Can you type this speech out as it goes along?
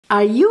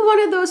Are you one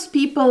of those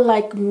people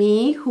like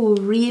me who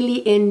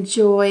really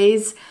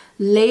enjoys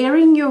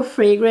layering your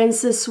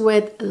fragrances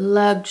with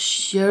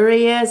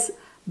luxurious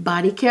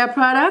body care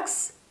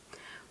products?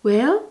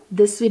 Well,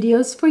 this video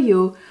is for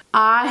you.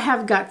 I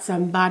have got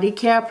some body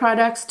care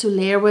products to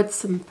layer with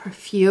some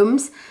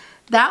perfumes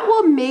that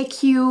will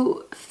make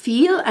you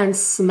feel and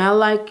smell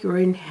like you're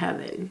in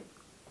heaven.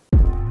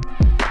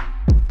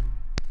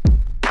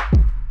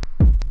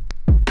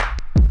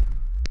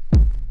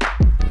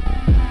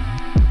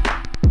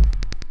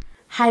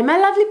 Hi my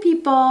lovely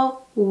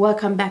people,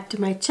 welcome back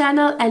to my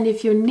channel, and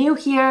if you're new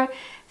here,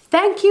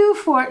 thank you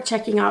for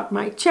checking out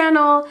my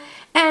channel.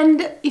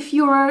 And if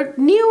you're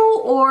new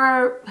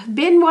or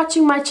been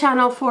watching my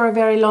channel for a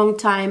very long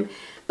time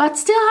but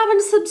still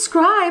haven't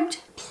subscribed,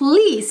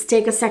 please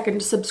take a second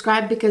to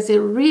subscribe because it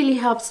really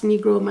helps me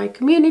grow my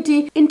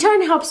community. In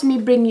turn, helps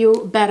me bring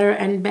you better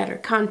and better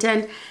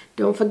content.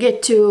 Don't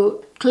forget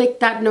to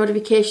click that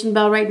notification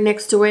bell right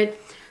next to it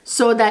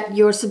so that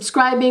your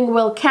subscribing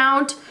will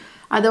count.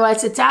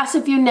 Otherwise, it's as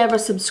if you never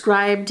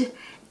subscribed.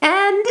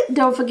 And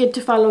don't forget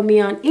to follow me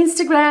on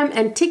Instagram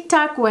and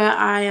TikTok, where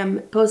I am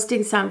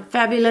posting some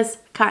fabulous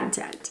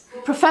content.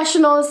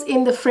 Professionals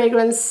in the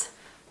fragrance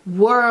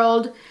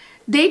world,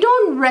 they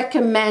don't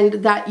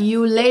recommend that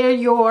you layer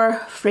your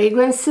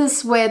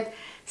fragrances with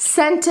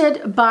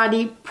scented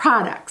body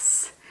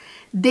products.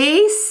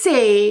 They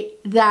say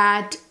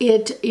that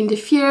it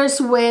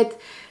interferes with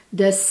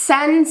the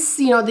scents,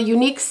 the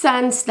unique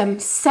scents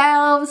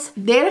themselves.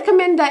 They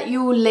recommend that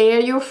you layer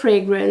your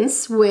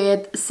fragrance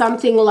with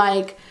something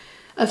like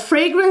a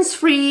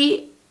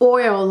fragrance-free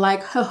oil,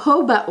 like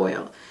jojoba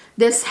oil.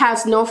 This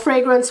has no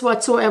fragrance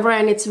whatsoever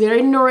and it's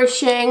very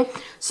nourishing.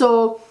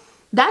 So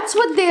that's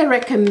what they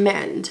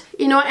recommend,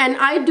 and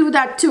I do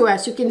that too.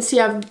 As you can see,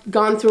 I've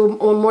gone through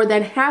more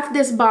than half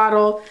this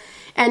bottle,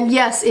 and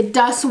yes, it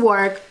does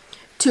work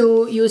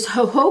to use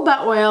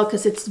jojoba oil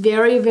because it's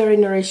very, very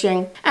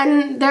nourishing.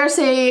 And there's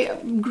a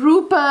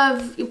group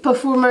of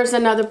perfumers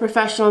and other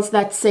professionals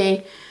that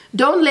say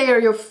don't layer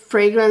your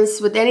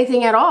fragrance with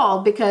anything at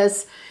all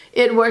because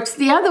it works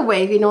the other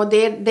way.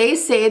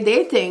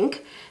 They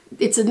think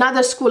it's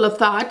another school of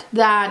thought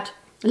that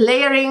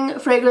layering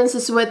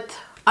fragrances with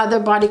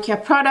other body care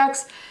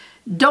products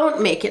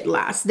don't make it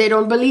last. They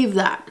don't believe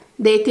that.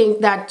 They think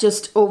that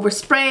just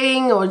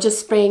overspraying or just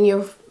spraying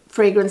your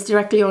fragrance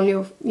directly on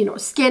your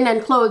skin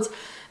and clothes,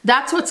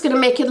 that's what's gonna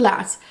make it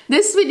last.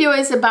 This video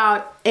is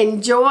about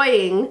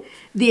enjoying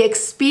the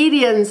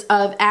experience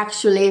of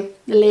actually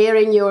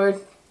layering your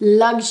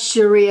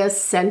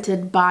luxurious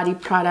scented body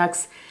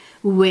products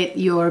with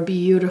your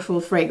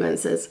beautiful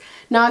fragrances.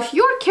 Now, if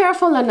you're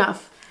careful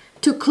enough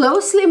to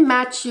closely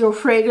match your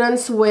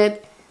fragrance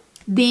with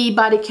the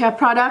body care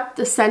product,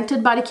 the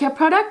scented body care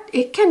product,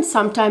 it can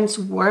sometimes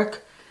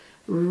work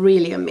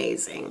really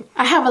amazing.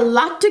 I have a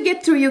lot to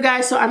get through, you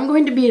guys, so I'm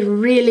going to be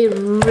really,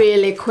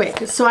 really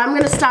quick. So I'm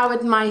going to start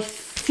with my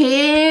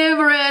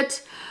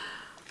favorite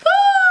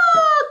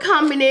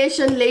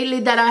combination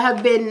lately that I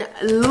have been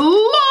loving.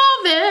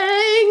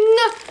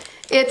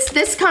 It's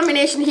this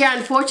combination here.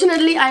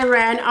 Unfortunately, I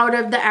ran out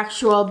of the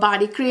actual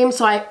body cream,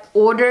 so I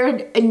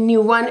ordered a new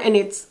one and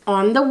it's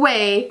on the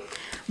way.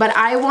 But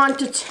I want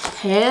to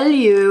tell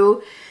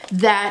you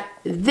that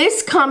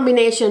this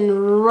combination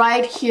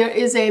right here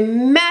is a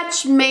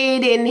match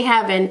made in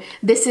heaven.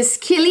 This is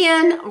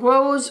Guerlain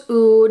Cherry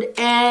Oud,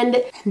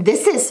 and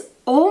this is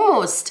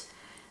almost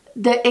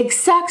the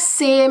exact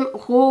same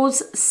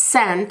rose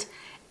scent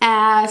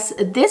as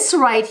this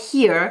right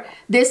here.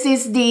 This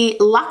is the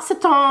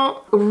L'Occitane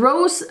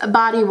Rose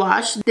Body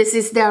Wash. This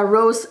is their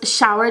Rose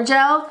Shower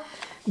Gel.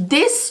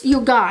 This,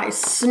 you guys,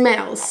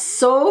 smells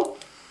so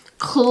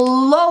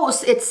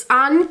close. It's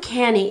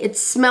uncanny. It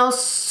smells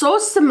so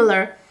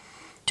similar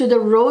to the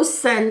rose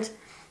scent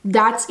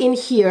that's in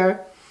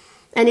here.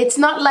 And it's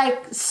not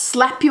like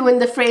slap you in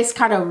the face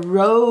kind of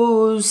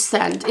rose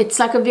scent. It's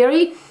like a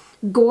very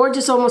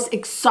gorgeous, almost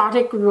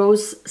exotic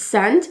rose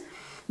scent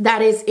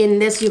that is in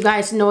this. You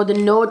guys know the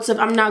notes of,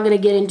 I'm not going to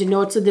get into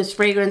notes of this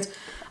fragrance.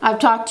 I've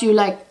talked to you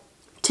like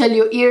till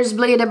your ears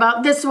bleed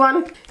about this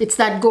one. It's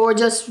that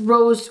gorgeous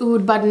rose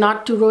oud, but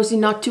not too rosy,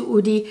 not too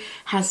oudy.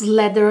 Has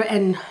leather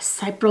and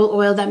cypriol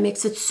oil that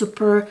makes it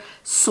super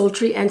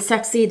sultry and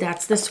sexy.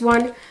 That's this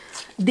one.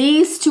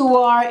 These two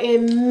are a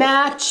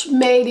match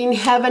made in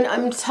heaven.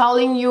 I'm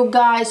telling you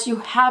guys, you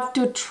have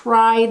to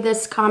try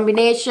this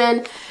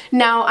combination.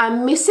 Now,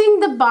 I'm missing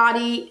the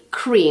body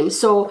cream.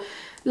 So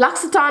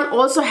L'Occitane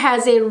also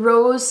has a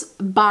rose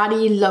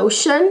body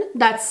lotion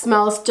that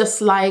smells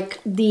just like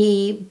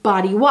the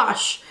body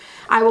wash.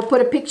 I will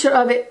put a picture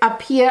of it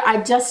up here. I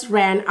just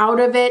ran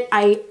out of it.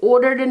 I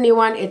ordered a new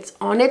one. It's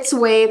on its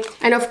way.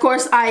 And of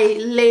course, I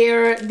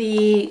layer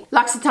the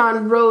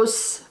L'Occitane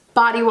rose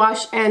body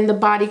wash and the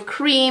body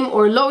cream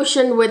or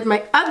lotion with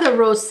my other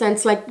rose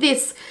scents like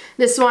this.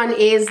 This one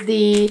is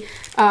the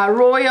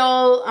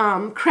Royal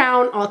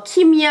Crown or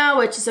Kimiya,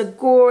 which is a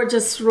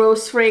gorgeous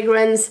rose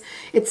fragrance.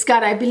 It's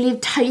got, I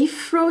believe,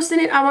 Taif rose in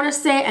it, I want to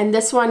say. And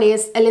this one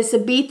is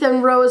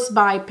Elizabethan Rose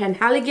by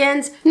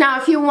Penhaligon's. Now,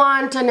 if you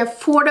want an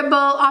affordable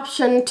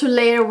option to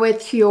layer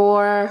with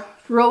your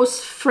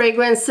rose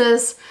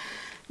fragrances,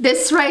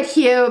 this right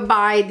here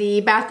by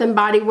the Bath &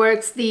 Body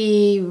Works,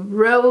 the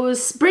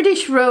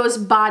British Rose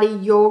Body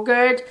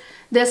Yogurt.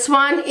 This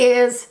one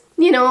is,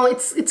 you know,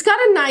 it's got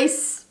a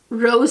nice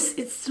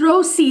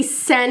rosy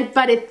scent,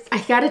 but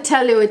I gotta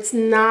tell you, it's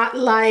not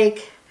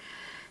like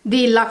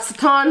the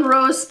L'Occitane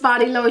Rose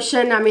Body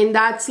Lotion. I mean,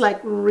 that's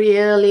like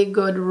really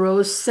good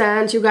rose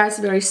scent, you guys,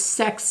 very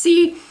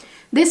sexy.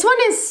 This one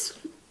is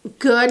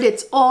good,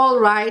 it's all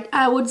right.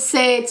 I would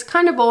say it's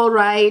kind of all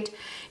right.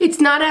 It's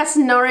not as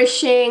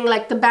nourishing,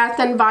 like the Bath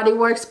 & Body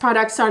Works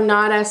products are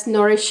not as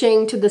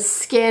nourishing to the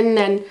skin,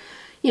 and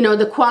you know,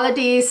 the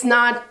quality is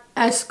not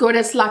as good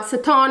as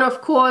L'Occitane,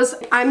 of course.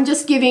 I'm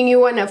just giving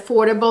you an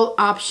affordable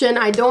option.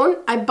 I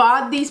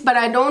bought these, but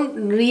I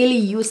don't really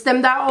use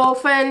them that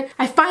often.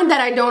 I find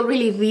that I don't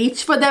really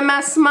reach for them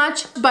as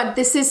much, but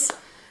this is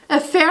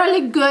a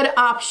fairly good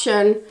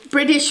option.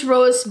 British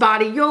Rose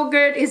Body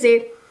Yogurt is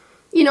a,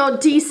 you know,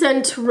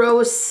 decent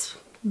rose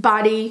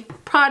body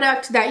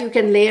product that you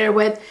can layer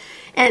with.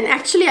 And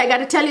actually, I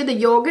gotta tell you, the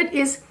yogurt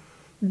is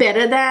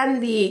better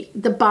than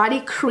the body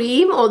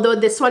cream, although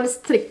this one is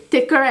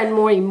thicker and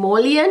more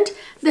emollient.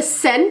 The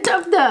scent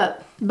of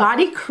the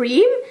body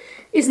cream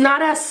is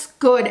not as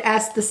good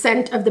as the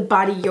scent of the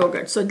body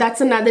yogurt. So that's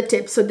another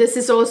tip. So this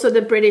is also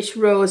the British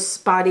Rose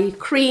Body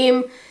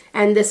Cream,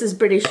 and this is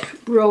British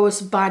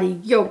Rose Body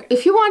Yogurt.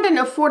 If you want an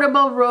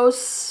affordable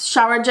rose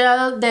shower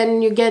gel,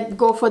 then you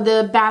go for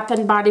the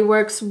Bath & Body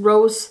Works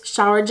Rose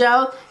Shower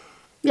Gel.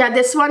 Yeah,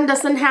 this one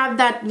doesn't have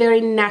that very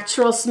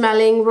natural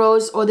smelling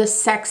rose or the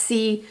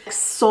sexy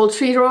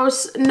sultry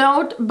rose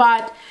note,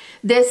 but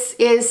this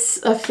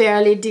is a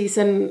fairly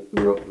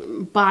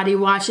decent body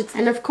wash.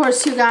 And of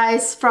course, you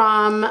guys,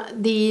 from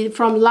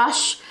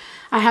Lush,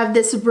 I have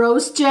this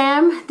Rose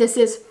Jam. This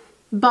is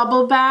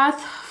Bubble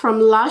Bath from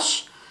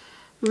Lush.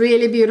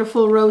 Really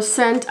beautiful rose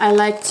scent. I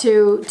like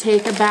to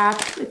take a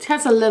bath. It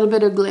has a little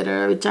bit of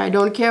glitter, which I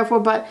don't care for,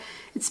 but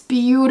it's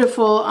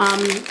beautiful. I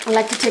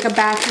like to take a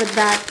bath with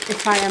that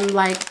if I am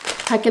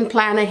like, I can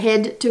plan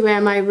ahead to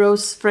wear my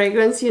rose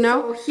fragrance, you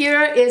know. So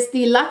here is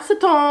the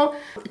L'Occitane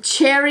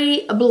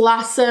Cherry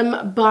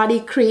Blossom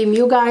Body Cream.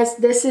 You guys,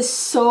 this is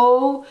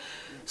so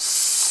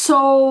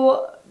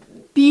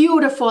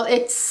beautiful.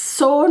 It's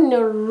so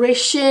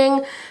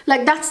nourishing.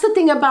 Like, that's the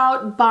thing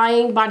about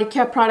buying body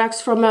care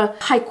products from a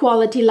high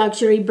quality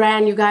luxury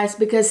brand, you guys,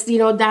 because you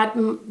know that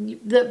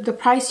the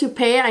price you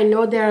pay, I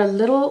know they're a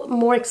little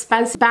more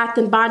expensive, Bath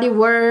 & Body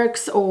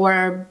Works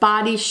or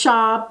Body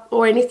Shop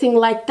or anything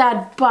like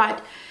that,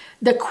 but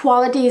the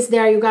quality is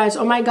there, you guys.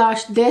 Oh my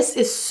gosh, this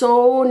is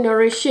so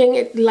nourishing.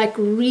 It like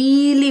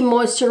really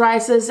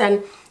moisturizes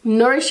and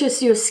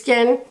nourishes your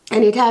skin,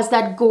 and it has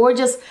that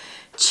gorgeous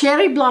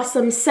cherry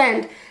blossom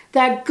scent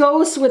that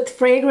goes with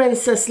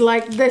fragrances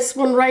like this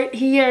one right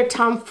here,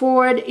 Tom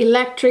Ford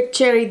Electric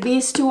Cherry.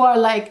 These two are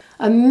like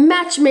a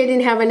match made in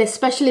heaven,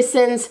 especially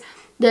since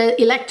the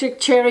Electric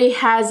Cherry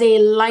has a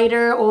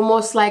lighter,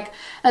 almost like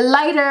a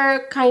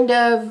lighter kind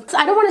of,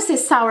 I don't want to say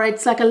sour,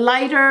 it's like a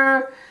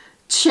lighter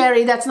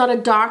cherry. That's not a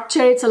dark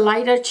cherry, it's a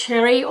lighter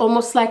cherry,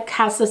 almost like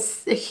has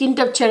a hint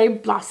of cherry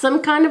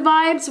blossom kind of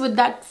vibes with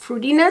that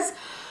fruitiness.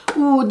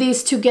 Ooh,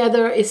 these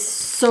together is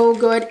so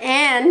good.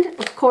 And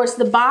of course,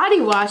 the body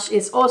wash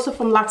is also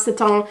from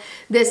L'Occitane.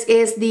 This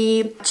is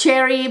the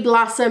Cherry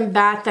Blossom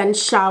Bath and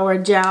Shower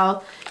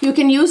Gel. You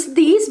can use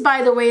these,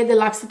 by the way, the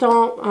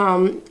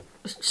L'Occitane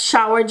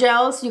shower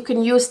gels. You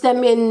can use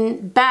them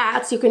in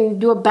baths. You can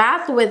do a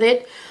bath with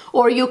it,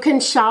 or you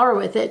can shower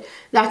with it.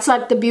 That's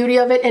like the beauty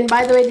of it. And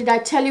by the way, did I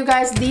tell you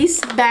guys,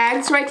 these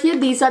bags right here,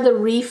 these are the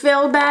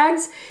refill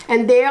bags,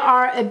 and they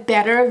are a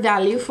better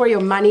value for your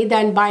money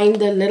than buying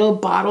the little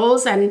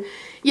bottles. And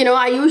you know,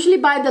 I usually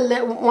buy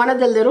one of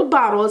the little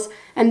bottles,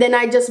 and then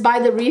I just buy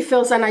the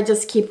refills and I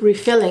just keep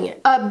refilling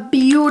it. A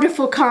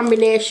beautiful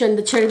combination,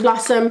 the Cherry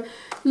Blossom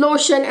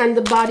lotion and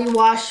the body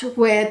wash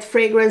with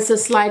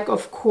fragrances like,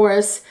 of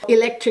course,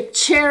 Electric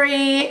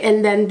Cherry,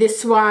 and then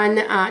this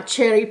one,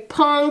 Cherry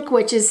Punk,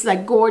 which is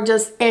like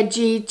gorgeous,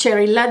 edgy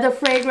cherry leather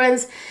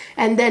fragrance,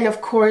 and then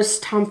of course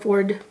Tom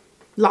Ford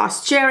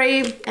Lost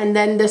Cherry, and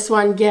then this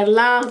one,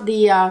 Guerlain,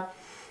 the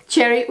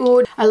Cherry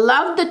Oud. I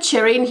love the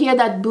cherry in here,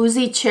 that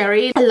boozy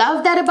cherry. I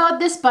love that about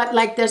this, but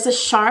like there's a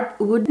sharp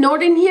oud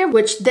note in here,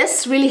 which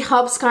this really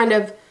helps kind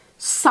of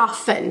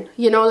soften,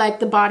 you know, like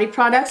the body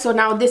product. So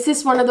now this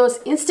is one of those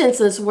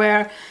instances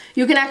where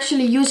you can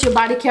actually use your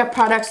body care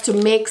products to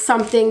make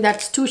something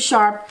that's too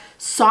sharp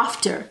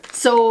softer.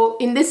 So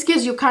in this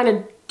case, you kind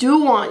of do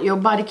want your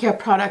body care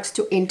products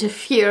to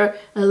interfere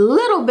a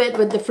little bit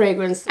with the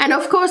fragrance. And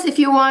of course, if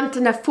you want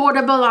an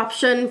affordable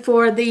option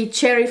for the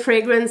cherry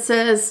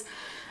fragrances,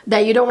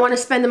 that you don't want to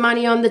spend the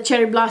money on the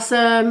Cherry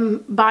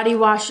Blossom body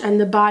wash and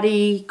the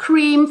body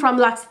cream from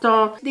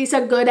L'Occitane. These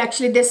are good.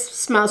 Actually, this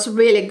smells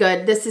really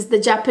good. This is the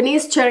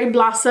Japanese Cherry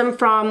Blossom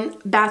from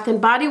Bath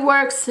and Body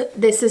Works.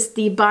 This is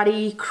the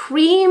body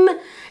cream,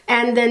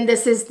 and then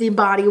this is the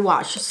body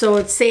wash. So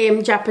it's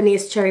same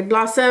Japanese Cherry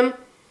Blossom.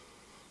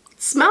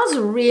 It smells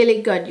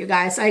really good, you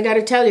guys. I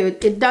gotta tell you,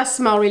 it does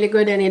smell really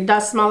good, and it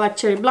does smell like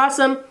cherry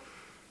blossom.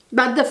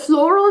 But the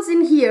florals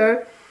in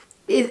here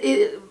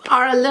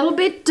are a little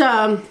bit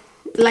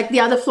like the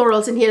other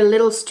florals in here, a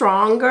little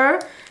stronger,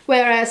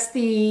 whereas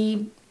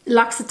the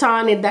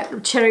L'Occitane and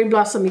that cherry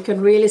blossom, you can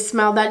really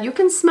smell that. You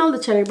can smell the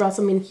cherry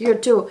blossom in here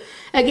too.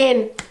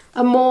 Again,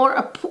 a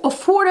more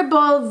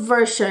affordable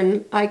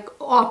version, like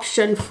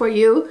option for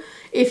you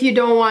if you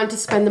don't want to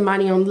spend the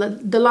money on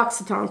the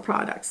L'Occitane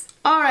products.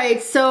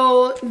 Alright,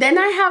 so then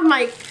I have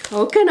my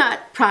coconut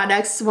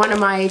products, one of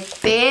my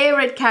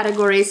favorite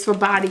categories for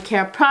body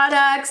care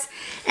products,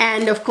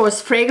 and of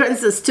course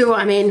fragrances too.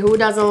 I mean, who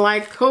doesn't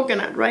like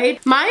coconut,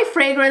 right? My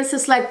fragrance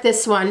is like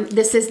this one.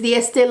 This is the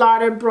Estee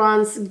Lauder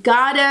Bronze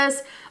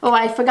Goddess. Oh,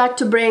 I forgot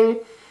to bring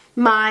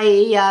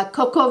my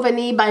Coco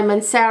Vanille by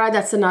Mancera.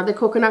 That's another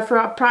coconut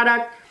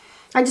product.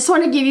 I just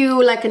want to give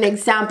you like an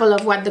example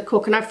of what the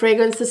coconut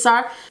fragrances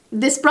are.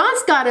 This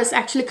Bronze Goddess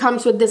actually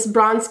comes with this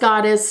Bronze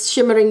Goddess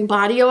shimmering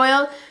body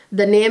oil.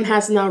 The name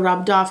has now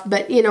rubbed off,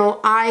 but you know,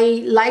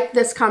 I like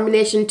this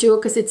combination too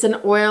because it's an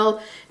oil.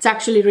 It's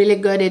actually really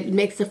good. It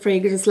makes the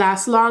fragrance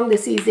last long.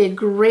 This is a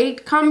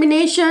great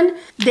combination.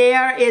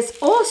 There is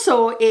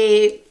also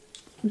a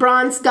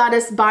Bronze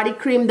Goddess body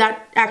cream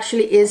that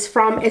actually is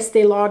from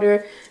Estee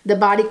Lauder, the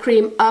body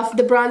cream of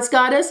the Bronze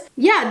Goddess.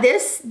 Yeah,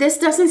 this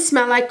doesn't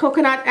smell like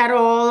coconut at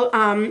all.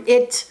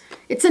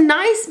 It's a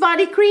nice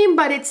body cream,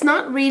 but it's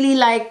not really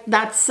like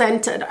that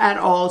scented at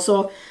all.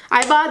 So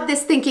I bought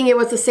this thinking it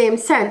was the same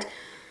scent.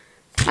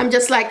 I'm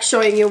just like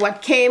showing you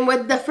what came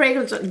with the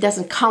fragrance. It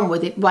doesn't come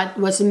with it, what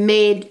was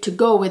made to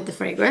go with the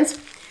fragrance.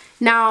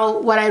 Now,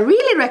 what I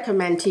really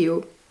recommend to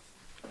you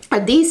are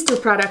these two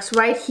products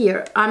right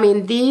here. I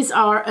mean, these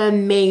are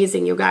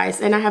amazing, you guys.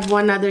 And I have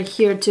one other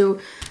here too,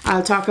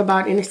 I'll talk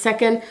about in a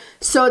second.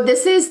 So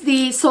this is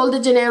the Sol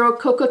de Janeiro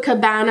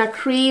Copacabana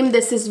cream.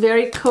 This is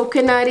very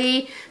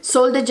coconutty.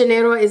 Sol de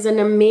Janeiro is an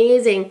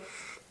amazing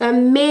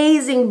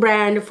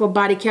brand for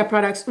body care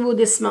products. Ooh,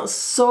 this smells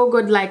so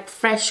good, like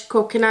fresh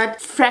coconut,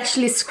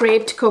 freshly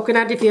scraped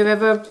coconut. If you've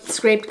ever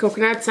scraped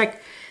coconut, it's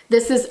like,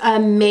 this is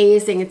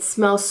amazing. It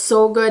smells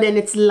so good and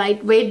it's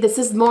lightweight. This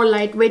is more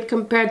lightweight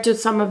compared to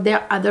some of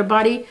their other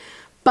body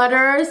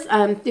butters.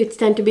 It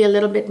tend to be a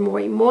little bit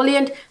more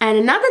emollient. And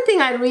another thing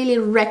I really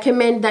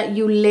recommend that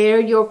you layer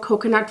your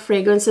coconut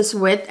fragrances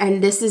with,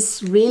 and this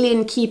is really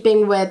in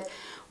keeping with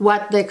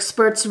what the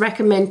experts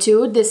recommend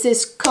too, this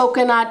is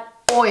coconut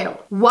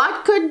oil.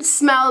 What could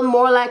smell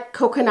more like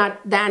coconut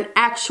than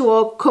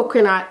actual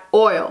coconut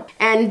oil?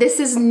 And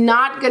this is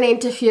not going to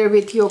interfere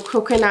with your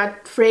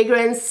coconut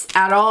fragrance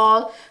at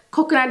all.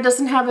 Coconut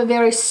doesn't have a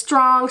very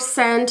strong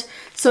scent,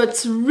 so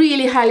it's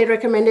really highly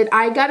recommended.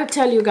 I gotta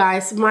tell you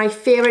guys, my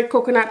favorite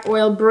coconut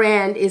oil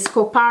brand is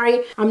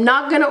Kopari. I'm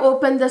not gonna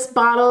open this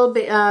bottle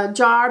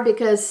jar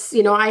because,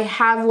 you know, I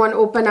have one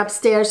open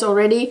upstairs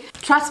already.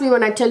 Trust me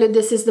when I tell you,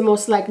 this is the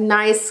most like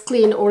nice,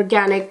 clean,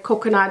 organic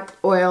coconut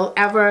oil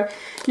ever.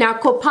 Now,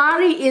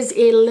 Kopari is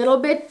a little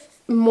bit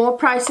more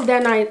pricey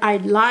than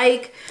I'd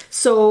like,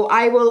 so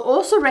I will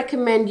also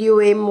recommend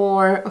you a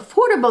more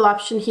affordable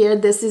option here.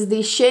 This is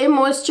the Shea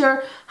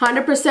Moisture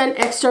 100%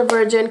 extra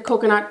virgin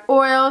coconut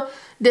oil.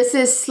 This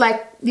is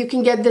like, you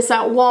can get this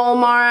at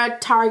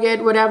Walmart,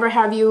 Target, whatever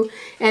have you.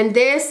 And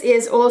this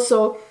is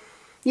also,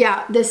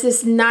 yeah, this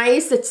is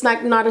nice. It's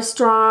like not a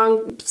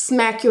strong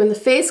smack you in the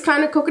face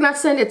kind of coconut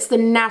scent. It's the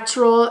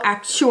natural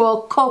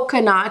actual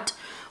coconut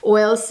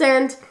oil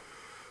scent.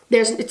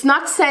 It's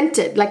not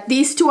scented, like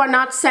these two are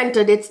not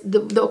scented. It's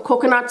the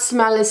coconut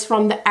smell is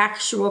from the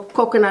actual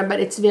coconut, but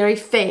it's very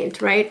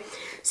faint, right?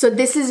 So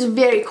this is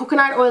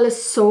coconut oil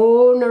is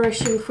so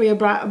nourishing for your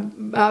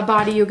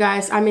body, you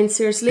guys. I mean,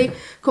 seriously,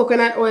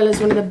 coconut oil is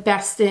one of the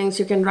best things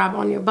you can rub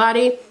on your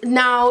body.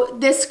 Now,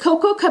 this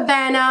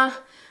Copacabana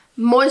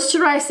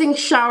moisturizing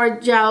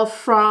shower gel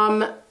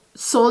from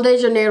Sol de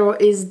Janeiro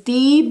is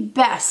the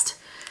best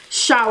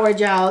shower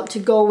gel to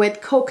go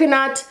with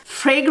coconut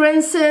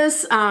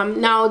fragrances.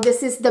 Now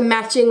this is the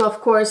matching,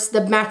 of course,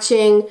 the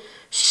matching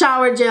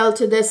shower gel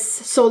to this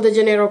Sol de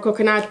Janeiro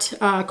coconut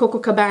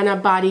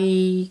Copacabana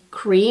body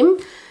cream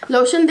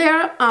lotion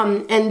there,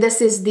 and this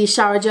is the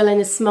shower gel,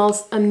 and it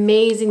smells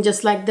amazing,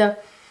 just like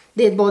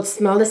they both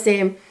smell the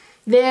same.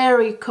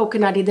 Very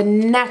coconutty, the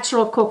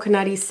natural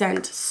coconutty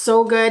scent,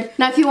 so good.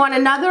 Now if you want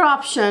another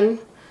option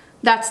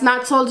that's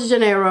not Sol de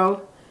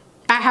Janeiro,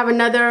 I have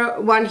another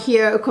one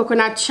here, a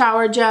coconut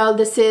shower gel.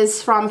 This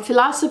is from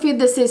Philosophy.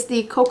 This is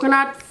the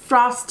coconut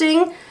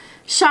frosting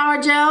shower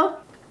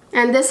gel.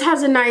 And this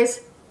has a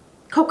nice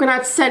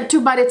coconut scent too,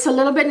 but it's a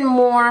little bit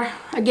more,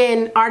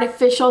 again,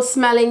 artificial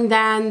smelling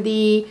than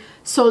the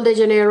Sol de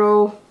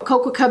Janeiro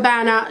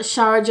Copacabana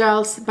shower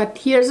gels. But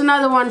here's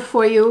another one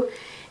for you.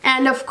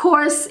 And of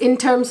course, in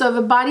terms of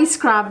a body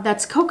scrub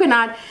that's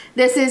coconut,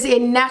 this is a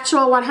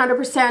natural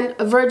 100%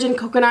 virgin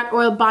coconut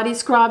oil body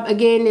scrub.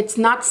 Again, it's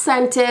not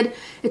scented.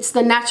 It's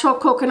the natural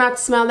coconut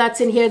smell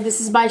that's in here. This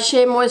is by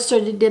Shea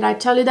Moisture. Did I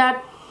tell you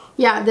that?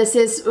 Yeah, this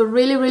is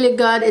really, really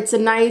good. It's a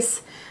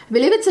nice, I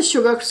believe it's a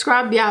sugar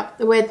scrub, yeah,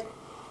 with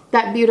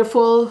that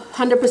beautiful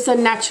 100%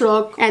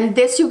 natural. And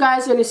this, you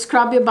guys, when you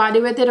scrub your body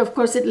with it, of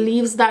course, it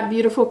leaves that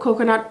beautiful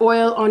coconut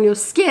oil on your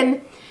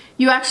skin.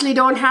 You actually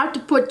don't have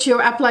to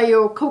apply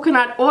your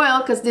coconut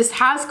oil because this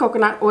has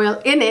coconut oil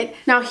in it.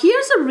 Now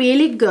here's a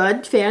really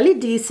good, fairly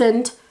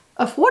decent,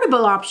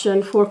 affordable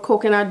option for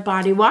coconut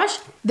body wash.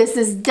 This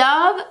is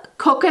Dove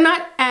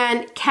Coconut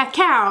and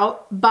Cacao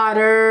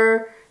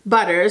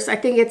Butters. I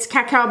think it's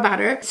cacao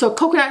butter. So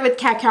coconut with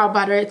cacao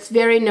butter. It's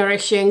very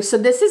nourishing. So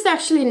this is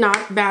actually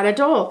not bad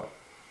at all.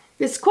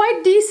 It's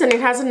quite decent.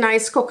 It has a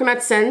nice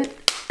coconut scent.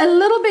 A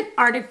little bit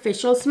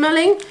artificial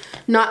smelling,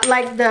 not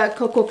like the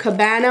Coco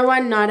Cabana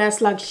one, not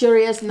as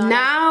luxurious.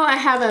 Now I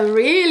have a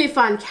really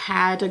fun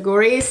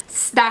category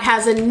that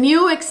has a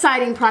new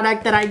exciting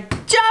product that I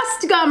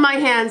just got my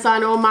hands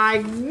on. Oh my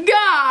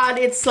god,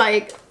 it's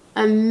like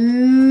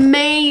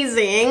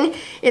amazing.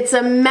 It's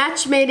a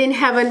match made in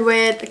heaven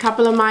with a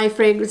couple of my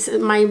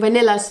fragrances, my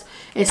vanillas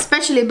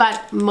especially,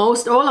 but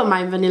all of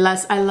my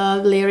vanillas I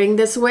love layering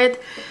this with.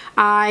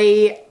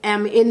 I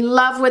am in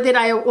love with it.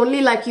 I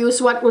only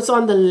use what was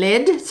on the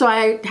lid, so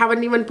I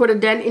haven't even put a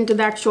dent into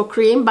the actual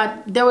cream,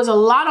 but there was a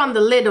lot on the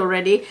lid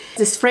already.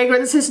 This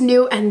fragrance is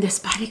new and this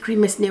body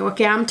cream is new.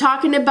 Okay, I'm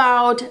talking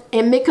about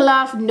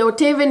Emicalaf Note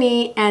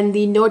Vanille and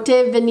the Note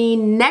Vanille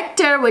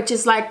Nectar, which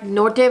is like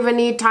Note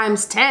Vanille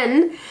times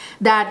 10.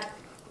 That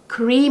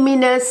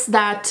creaminess,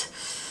 that,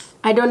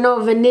 I don't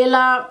know,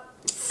 vanilla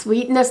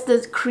sweetness,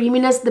 the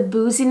creaminess, the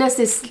booziness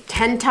is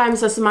 10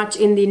 times as much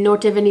in the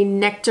Note Vanille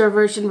Nectar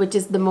version, which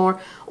is the more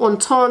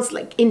intense,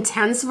 like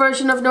intense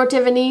version of Note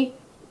Vanille,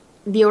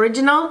 the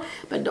original.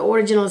 But the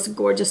original is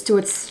gorgeous too.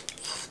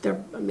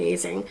 They're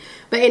amazing.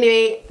 But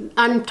anyway,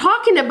 I'm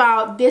talking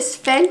about this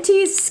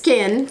Fenty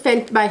Skin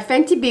by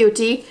Fenty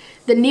Beauty,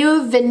 the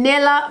new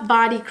vanilla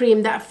body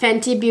cream that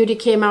Fenty Beauty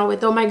came out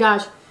with. Oh my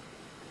gosh.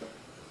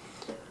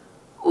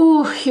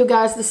 Ooh, you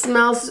guys, the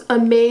smells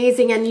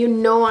amazing, and you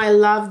know I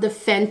love the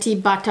Fenty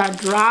Butter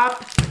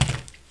Drop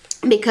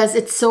because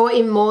it's so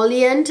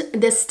emollient.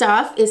 This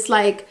stuff is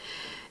like,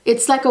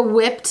 it's like a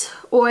whipped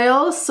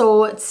oil,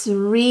 so it's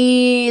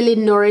really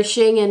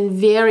nourishing and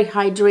very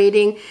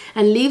hydrating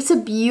and leaves a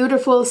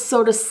beautiful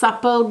sort of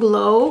supple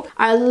glow.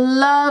 I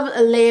love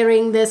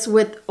layering this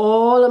with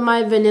all of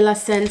my vanilla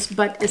scents,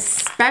 but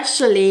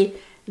especially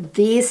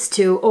these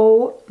two.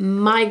 Oh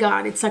my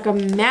god, it's like a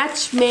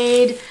match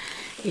made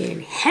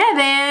in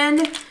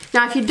heaven.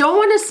 Now if you don't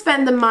want to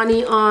spend the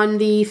money on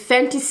the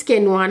Fenty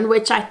Skin one,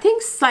 which I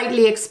think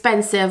slightly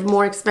expensive,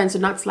 more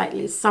expensive, not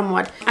slightly,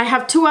 somewhat. I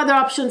have two other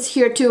options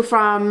here too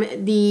from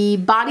the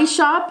Body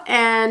Shop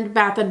and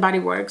Bath & Body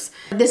Works.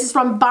 This is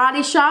from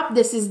Body Shop.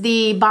 This is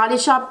the Body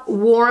Shop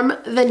Warm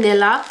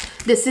Vanilla.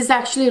 This is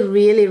actually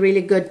really,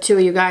 really good too,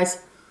 you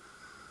guys.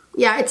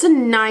 Yeah, it's a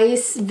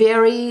nice,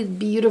 very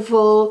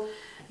beautiful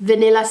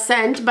vanilla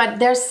scent, but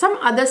there's some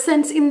other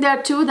scents in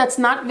there too that's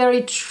not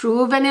very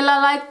true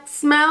vanilla-like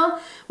smell,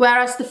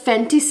 whereas the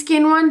Fenty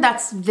Skin one,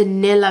 that's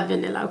vanilla,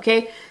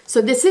 okay?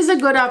 So this is a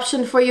good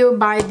option for you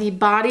by the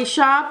Body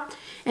Shop.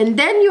 And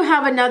then you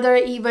have another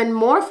even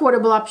more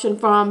affordable option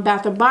from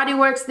Bath & Body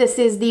Works. This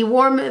is the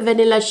Warm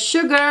Vanilla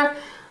Sugar.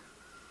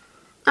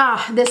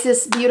 Ah, this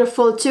is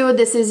beautiful too.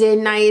 This is a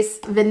nice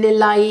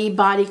vanilla-y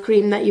body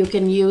cream that you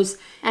can use.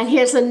 And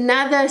here's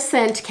another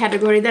scent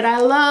category that I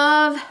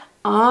love.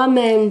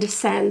 Almond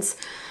scents.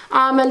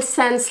 Almond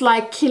scents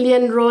like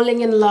Kilian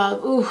Rolling in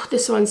Love. Ooh,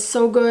 this one's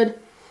so good.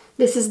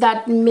 This is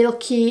that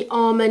milky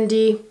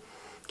almondy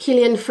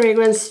Kilian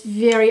fragrance,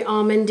 very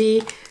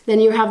almondy. Then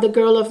you have the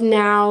Girl of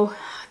Now,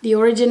 the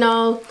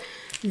original,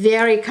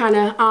 very kind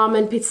of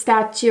almond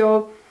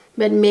pistachio,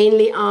 but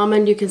mainly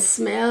almond. You can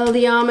smell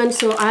the almond.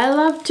 So I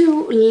love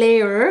to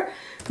layer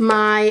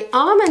my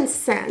almond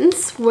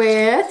scents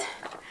with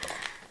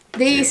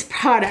these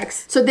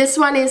products. So this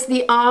one is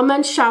the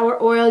almond shower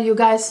oil. You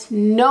guys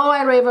know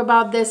I rave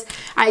about this.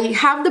 I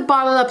have the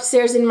bottle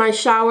upstairs in my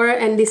shower,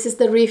 and this is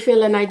the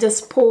refill, and I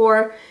just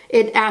pour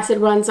it as it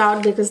runs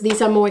out because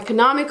these are more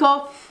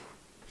economical.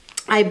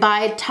 I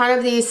buy a ton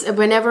of these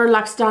whenever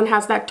L'Occitane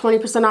has that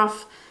 20%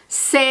 off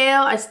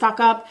sale. I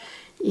stock up.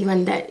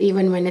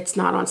 Even when it's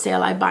not on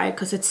sale, I buy it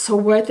because it's so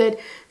worth it.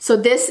 So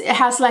this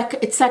has like,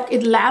 it's like,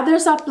 it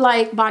lathers up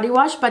like body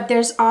wash, but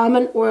there's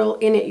almond oil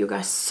in it, you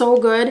guys. So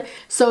good.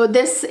 So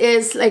this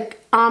is like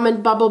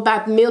almond bubble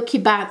bath, milky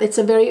bath. It's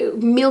a very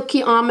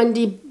milky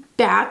almondy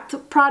bath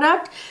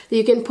product that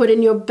you can put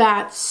in your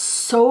bath.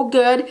 So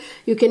good.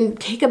 You can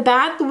take a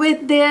bath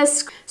with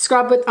this,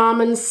 scrub with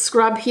almond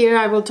scrub here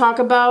I will talk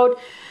about,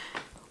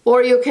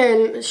 or you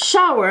can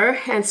shower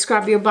and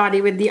scrub your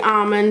body with the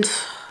almond,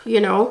 you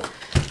know,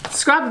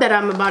 scrub that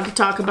I'm about to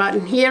talk about.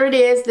 And here it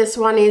is. This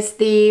one is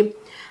the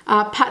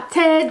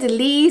Pâté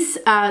Delice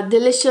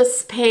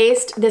Delicious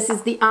Paste. This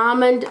is the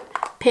almond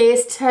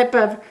paste type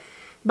of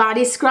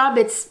body scrub.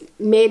 It's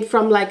made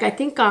from like, I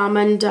think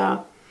almond,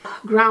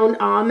 ground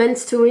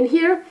almonds too in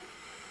here.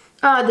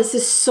 This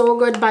is so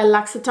good by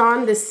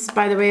L'Occitane. This is,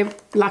 by the way,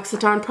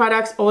 L'Occitane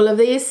products, all of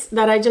these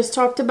that I just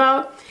talked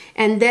about.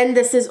 And then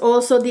this is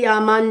also the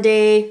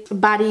Almande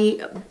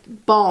Body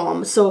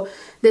Balm. So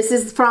this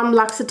is from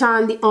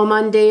L'Occitane, the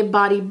Almande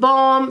Body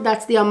Balm.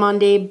 That's the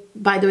Almande,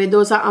 by the way,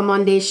 those are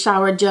Almande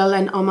Shower Gel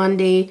and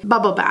Almande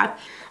Bubble Bath.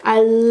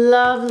 I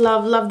love,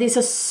 love, love. These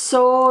are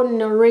so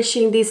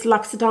nourishing, these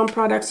L'Occitane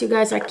products, you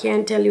guys. I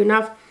can't tell you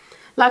enough.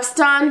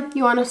 L'Occitane,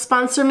 you want to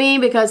sponsor me?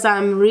 Because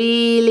I'm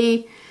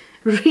really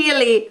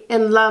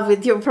in love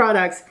with your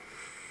products.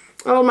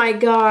 Oh my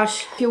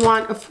gosh. If you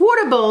want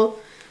affordable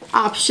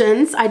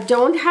options, I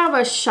don't have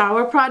a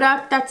shower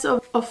product that's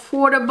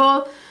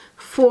affordable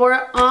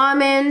for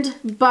almond,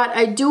 but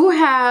I do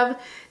have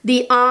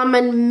the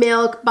almond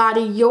milk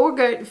body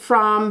yogurt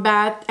from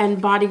Bath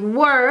and Body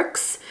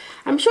Works.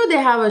 I'm sure they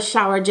have a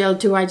shower gel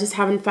too, I just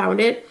haven't found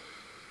it.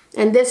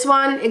 And this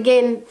one,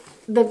 again,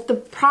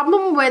 the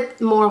problem with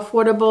more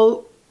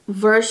affordable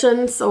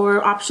versions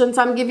or options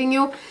I'm giving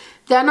you,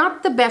 they're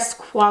not the best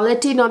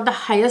quality, not the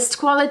highest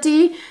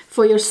quality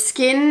for your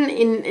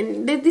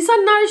skin. These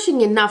are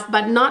nourishing enough,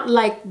 but not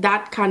like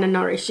that kind of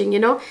nourishing, you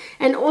know.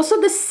 And also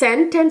the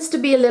scent tends to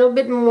be a little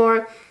bit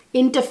more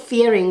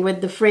interfering with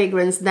the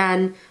fragrance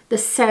than the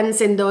scents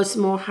in those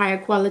more higher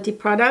quality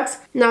products.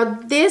 Now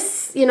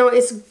this, you know,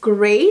 is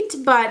great,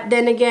 but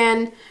then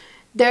again,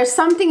 there's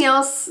something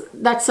else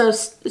that's a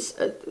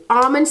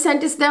almond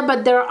scent is there,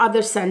 but there are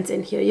other scents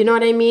in here, you know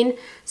what I mean?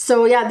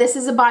 So yeah, this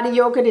is a body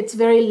yogurt. It's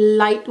very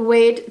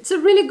lightweight. It's a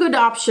really good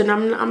option.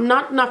 I'm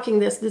not knocking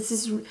this.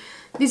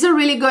 These are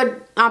really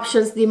good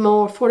options. The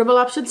more affordable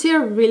options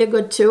here are really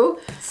good too.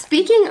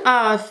 Speaking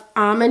of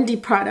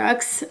almondy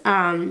products,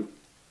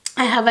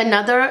 I have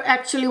another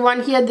actually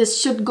one here.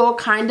 This should go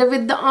kind of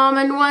with the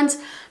almond ones,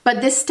 but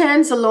this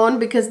stands alone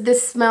because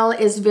this smell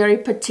is very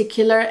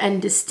particular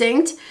and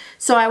distinct.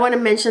 So I want to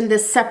mention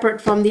this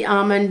separate from the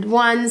almond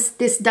ones.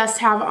 This does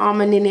have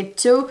almond in it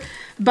too.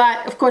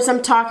 But of course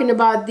I'm talking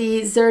about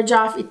the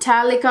Xerjoff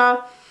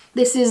Italica.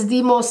 This is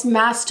the most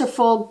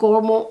masterful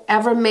gourmet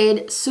ever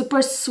made.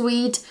 Super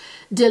sweet,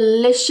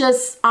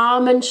 delicious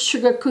almond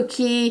sugar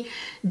cookie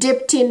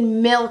dipped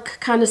in milk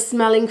kind of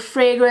smelling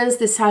fragrance.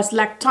 This has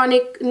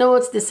lactonic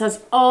notes. This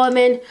has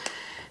almond.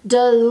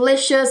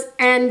 Delicious.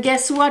 And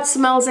guess what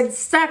smells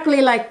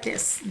exactly like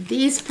this?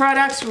 These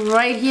products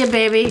right here,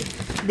 baby.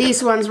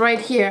 These ones right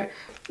here.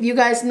 You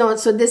guys know.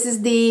 So this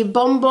is the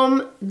Bum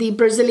Bum, the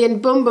Brazilian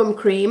Bum Bum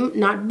cream,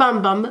 not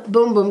Bum Bum,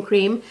 Bum Bum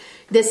cream.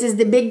 This is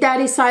the Big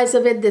Daddy size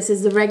of it. This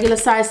is the regular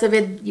size of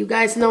it. You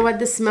guys know what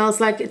this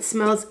smells like. It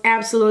smells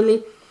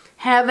absolutely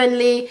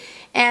heavenly,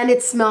 and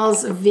it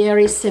smells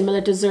very similar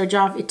to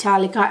Xerjoff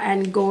Italica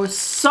and goes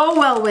so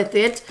well with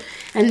it.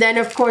 And then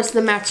of course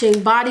the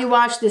matching body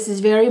wash. This is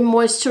very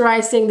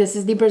moisturizing. This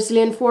is the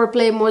Brazilian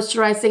Foreplay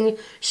Moisturizing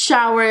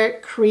Shower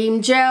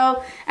Cream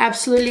Gel.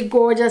 Absolutely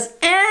gorgeous.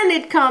 And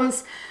it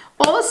comes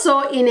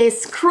also in a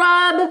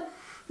scrub,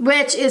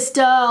 which is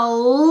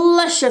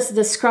delicious.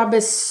 The scrub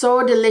is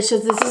so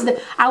delicious. This is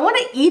I want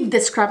to eat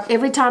this scrub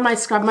every time I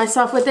scrub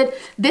myself with it.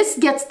 This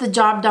gets the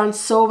job done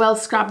so well.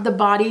 Scrub the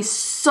body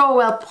so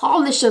well,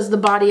 polishes the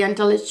body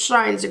until it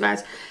shines, you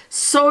guys.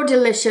 So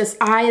delicious.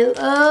 I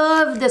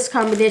love this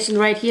combination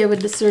right here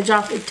with the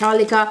Xerjoff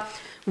Italica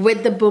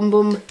with the Bum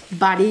Bum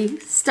body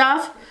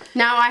stuff.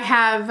 Now I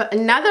have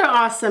another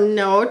awesome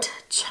note,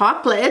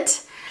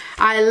 chocolate.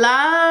 I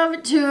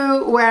love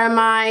to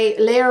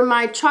layer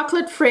my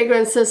chocolate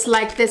fragrances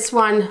like this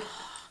one.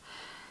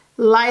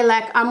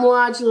 Lilac,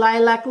 Amouage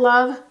Lilac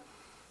Love.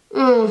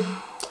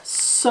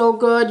 So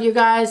good, you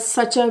guys.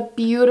 Such a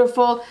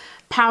beautiful,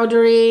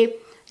 powdery,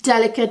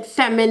 delicate,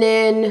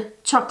 feminine,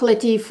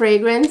 chocolatey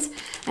fragrance.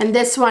 And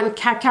this one,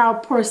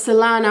 Cacao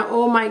Porcelana.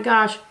 Oh my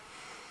gosh.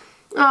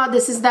 Oh,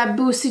 this is that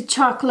boozy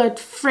chocolate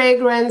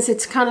fragrance.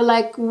 It's kind of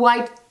like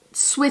white,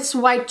 Swiss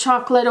white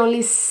chocolate,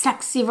 only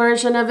sexy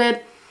version of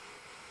it.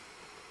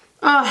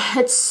 Oh,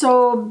 it's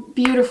so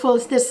beautiful.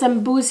 There's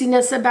some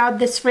booziness about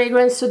this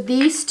fragrance. So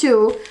these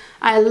two,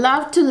 I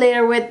love to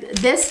layer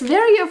with this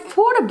very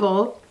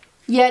affordable,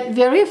 yet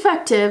very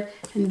effective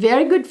and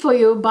very good for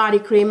you body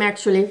cream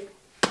actually.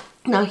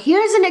 Now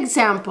here's an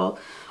example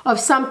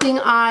of something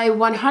I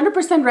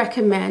 100%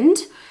 recommend,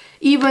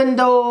 even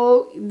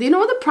though, you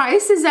know, the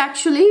price is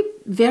actually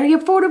very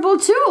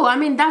affordable too. I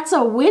mean, that's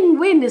a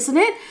win-win, isn't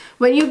it?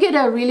 When you get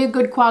a really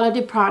good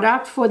quality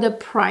product for the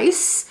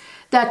price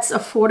that's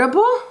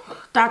affordable,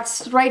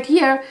 that's right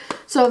here.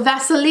 So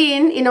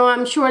Vaseline, you know,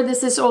 I'm sure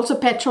this is also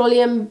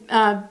petroleum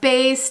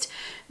based.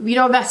 You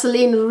know,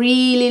 Vaseline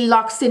really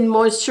locks in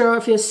moisture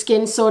of your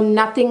skin so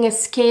nothing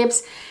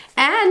escapes.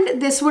 And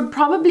this would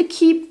probably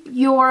keep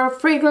your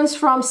fragrance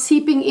from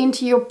seeping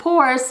into your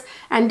pores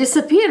and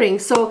disappearing.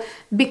 So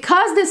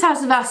because this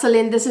has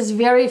Vaseline, this is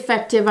very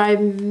effective.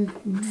 I'm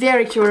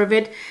very sure of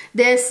it.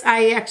 This,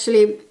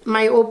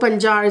 my open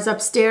jar is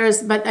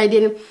upstairs, but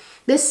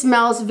This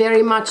smells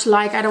very much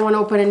like, I don't want to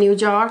open a new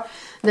jar.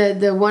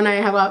 The one I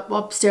have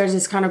upstairs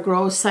is kind of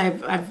gross.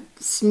 I've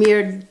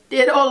smeared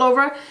it all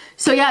over.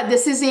 So yeah,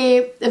 this is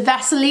a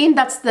Vaseline.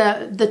 That's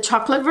the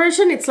chocolate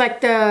version. It's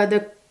like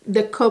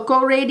the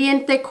Cocoa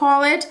Radiant, they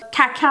call it.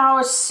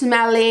 Cacao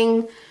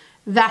smelling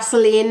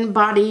Vaseline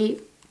body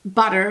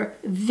butter.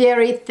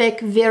 Very thick,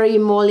 very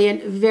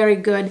emollient, very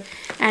good.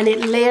 And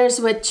it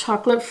layers with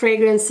chocolate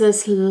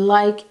fragrances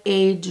like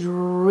a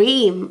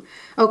dream.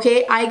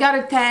 Okay, I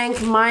gotta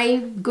thank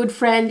my good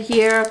friend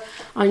here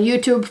on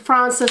YouTube,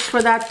 Frances,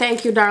 for that.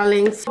 Thank you,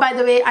 darlings. By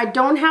the way, I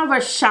don't have a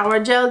shower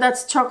gel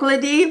that's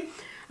chocolatey.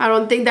 I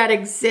don't think that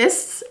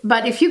exists.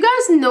 But if you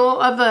guys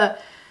know of a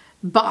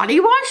body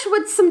wash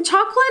with some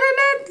chocolate in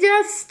it,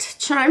 just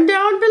chime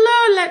down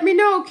below, let me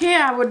know. Okay,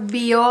 I would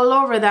be all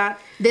over that.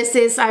 This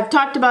is, I've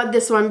talked about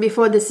this one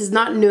before, this is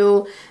not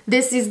new.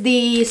 This is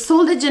the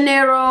Sol de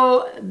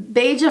Janeiro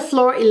Beige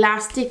Flor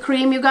Elastic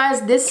Cream, you guys.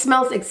 This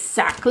smells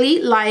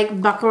exactly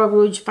like Baccarat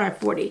Rouge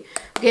 540.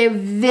 Okay,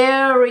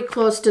 very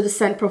close to the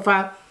scent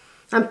profile.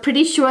 I'm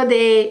pretty sure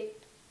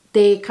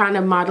they kind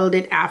of modeled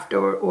it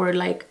after, or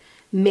like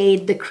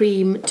made the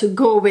cream to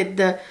go with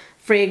the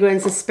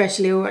fragrance,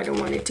 especially. Oh, I don't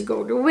want it to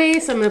go to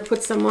waste. I'm gonna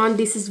put some on.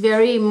 This is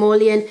very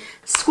emollient.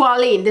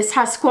 Squalene. This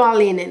has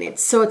squalene in it,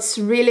 so it's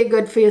really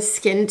good for your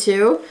skin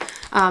too,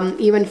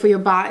 even for your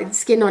body,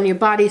 skin on your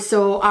body.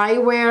 So I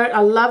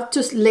love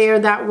to layer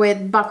that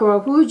with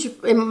Baccarat Rouge,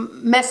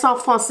 Maison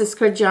Francis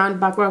Kurkdjian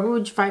Baccarat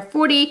Rouge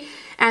 540,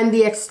 and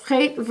the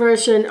extrait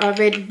version of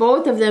it,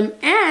 both of them.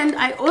 And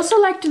I also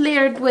like to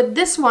layer it with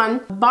this one,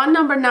 Bond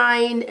Number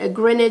 9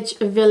 Greenwich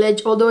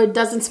Village. Although it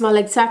doesn't smell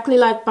exactly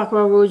like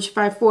Baccarat Rouge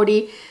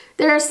 540,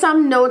 there are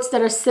some notes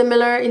that are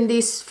similar in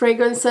these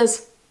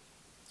fragrances.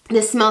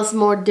 This smells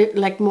more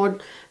like more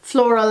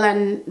floral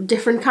and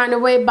different kind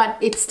of way, but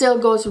it still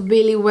goes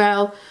really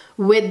well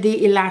with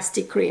the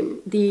elastic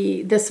cream.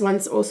 This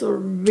one's also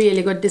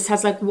really good. This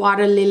has like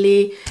water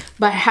lily,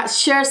 but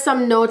shares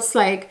some notes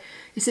like,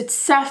 is it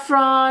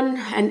saffron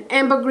and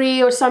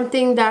ambergris or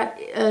something that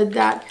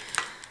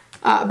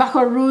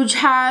Baccarat Rouge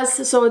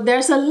has? So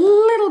there's a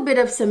little bit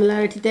of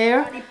similarity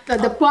there.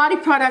 The body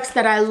products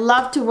that I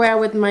love to wear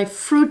with my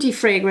fruity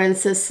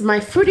fragrances. My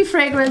fruity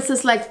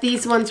fragrances like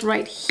these ones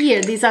right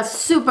here. These are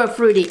super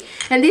fruity.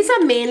 And these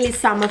are mainly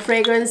summer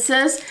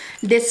fragrances.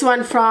 This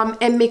one from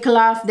M.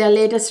 Micallef, their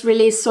latest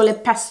release, Soleil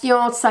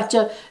Passion. Such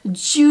a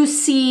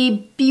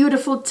juicy,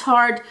 beautiful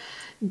tart,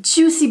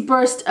 juicy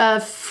burst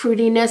of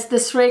fruitiness.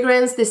 This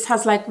fragrance, this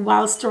has like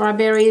wild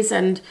strawberries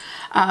and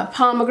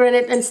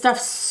pomegranate and stuff.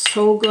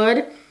 So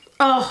good.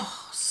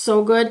 Oh,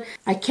 so good.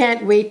 I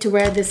can't wait to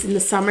wear this in the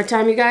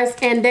summertime, you guys.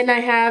 And then I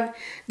have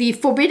the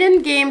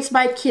Forbidden Games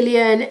by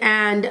Kilian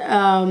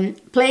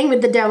and Playing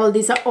with the Devil.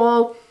 These are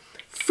all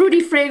fruity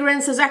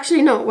fragrances.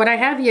 Actually, no, what I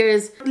have here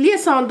is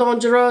Liaison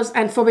Dangereuse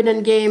and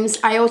Forbidden Games.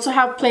 I also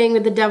have Playing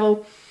with the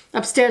Devil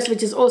upstairs,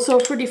 which is also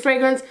a fruity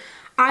fragrance.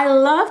 I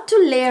love to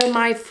layer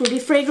my fruity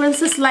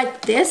fragrances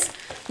like this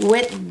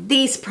with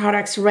these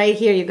products right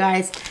here, you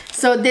guys.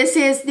 So this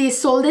is the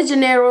Sol de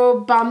Janeiro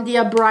Baume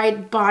de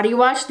Bright body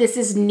wash. This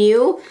is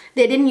new.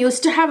 They didn't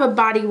used to have a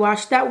body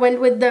wash that went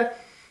with the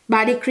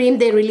body cream.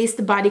 They released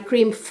the body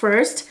cream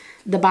first,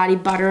 the body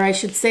butter, I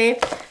should say.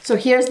 So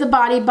here's the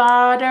body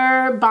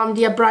butter, Baume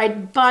de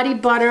Bright body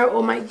butter.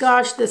 Oh my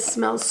gosh, this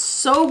smells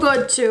so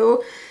good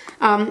too.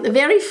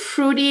 Very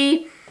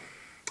fruity.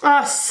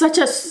 Such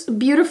a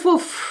beautiful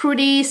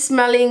fruity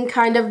smelling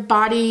kind of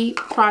body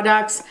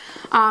products.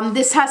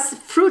 This has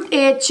fruit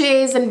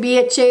AHAs and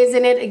BHAs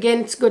in it.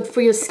 Again, it's good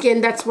for your skin.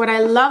 That's what I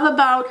love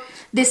about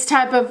this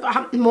type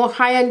of more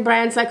high-end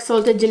brands like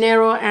Sol de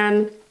Janeiro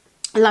and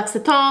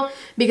L'Occitane,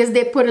 because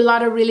they put a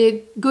lot of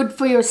really good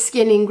for your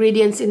skin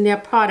ingredients in their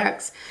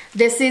products.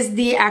 This is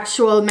the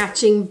actual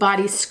matching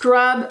body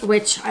scrub,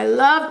 which I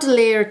love to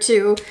layer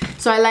too.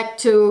 So I like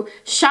to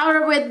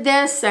shower with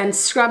this and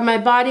scrub my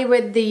body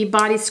with the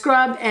body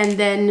scrub, and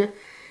then,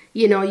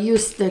 you know,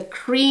 use the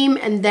cream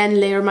and then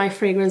layer my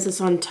fragrances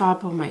on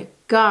top. Oh my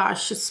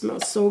gosh, it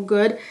smells so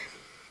good.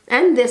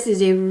 And this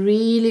is a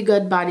really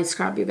good body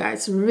scrub, you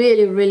guys.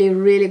 Really, really,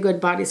 really good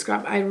body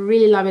scrub. I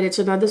really love it. It's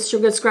another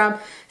sugar scrub.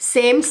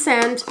 Same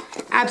scent.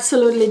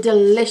 Absolutely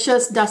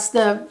delicious. Does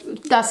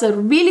a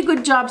really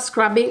good job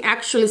scrubbing,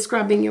 actually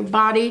scrubbing your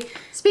body.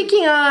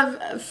 Speaking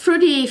of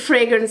fruity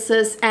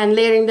fragrances and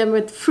layering them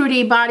with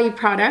fruity body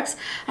products,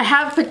 I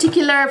have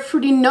particular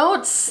fruity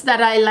notes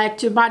that I like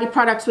to, body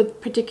products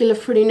with particular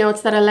fruity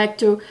notes that I like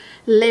to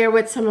layer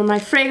with some of my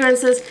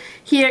fragrances.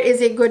 Here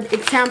is a good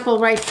example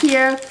right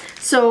here.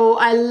 So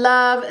I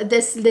love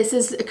this. This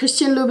is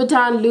Christian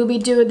Louboutin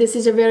Loubidoux. This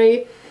is a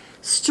very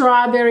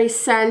strawberry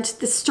scent.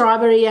 The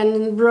strawberry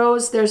and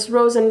rose. There's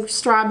rose and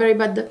strawberry,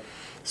 but the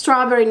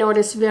strawberry note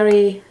is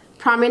very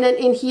prominent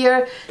in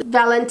here.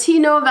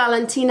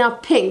 Valentina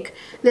Pink.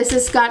 This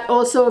has got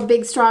also a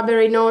big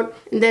strawberry note.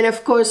 And then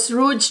of course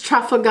Rouge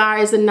Trafalgar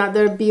is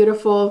another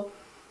beautiful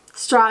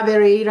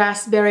strawberry,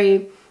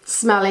 raspberry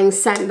smelling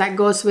scent that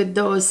goes with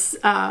those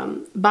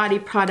body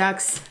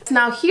products.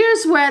 Now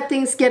here's where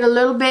things get a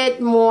little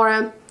bit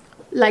more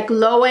like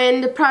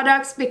low-end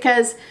products,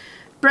 because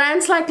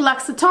brands like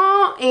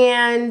L'Occitane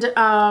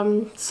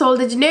and Sol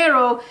de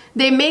Janeiro,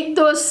 they make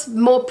those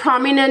more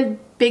prominent,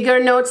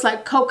 bigger notes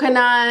like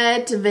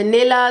coconut,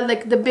 vanilla,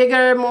 like the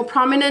bigger, more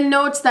prominent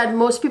notes that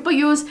most people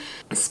use.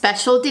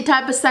 Specialty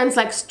type of scents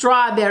like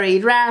strawberry,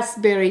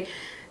 raspberry,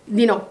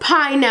 you know,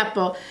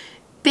 pineapple.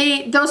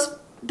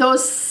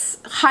 Those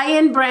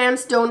high-end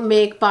brands don't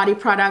make body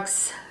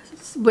products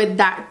with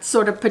that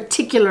sort of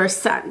particular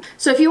scent.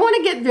 So if you want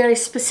to get very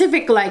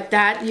specific like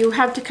that, you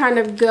have to kind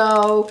of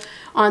go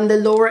on the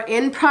lower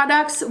end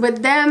products.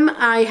 With them,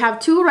 I have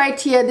two right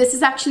here. This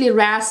is actually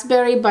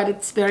raspberry, but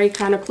it's very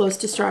kind of close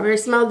to strawberry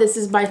smell. This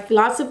is by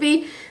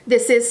Philosophy.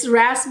 This is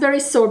raspberry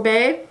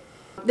sorbet.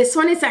 This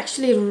one is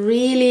actually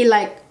really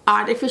like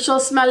artificial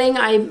smelling.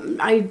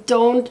 I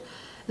don't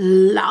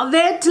love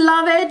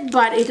it,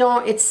 but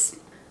it's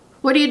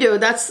what do you do?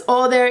 That's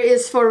all there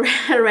is for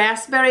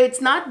raspberry.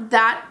 It's not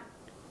that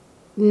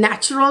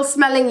natural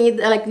smelling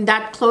either, like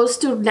that close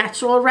to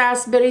natural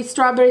raspberry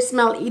strawberry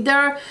smell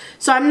either.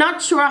 So I'm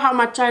not sure how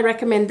much I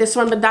recommend this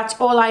one, but that's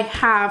all I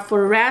have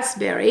for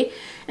raspberry.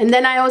 And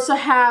then I also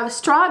have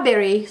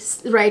strawberry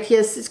right here.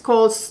 It's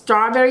called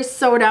Strawberry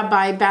Soda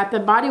by Bath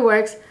 & Body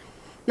Works.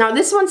 Now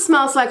this one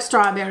smells like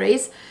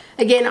strawberries.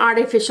 Again,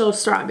 artificial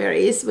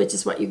strawberries, which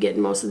is what you get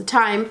most of the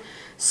time.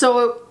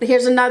 So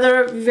here's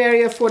another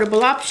very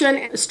affordable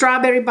option,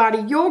 strawberry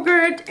body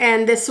yogurt,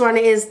 and this one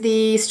is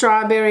the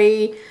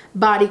strawberry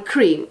body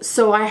cream.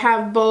 So I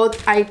have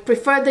both. I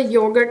prefer the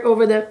yogurt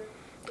over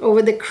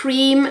the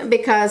cream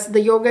because the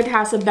yogurt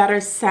has a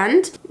better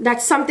scent.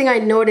 That's something I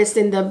noticed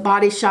in the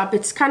Body Shop.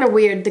 It's kind of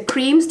weird. The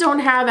creams don't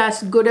have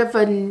as good of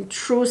a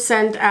true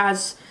scent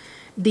as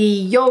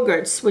the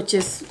yogurts, which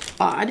is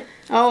odd.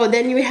 Oh,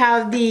 then you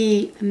have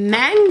the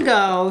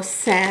mango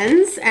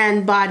scents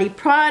and body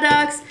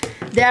products.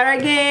 There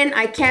again,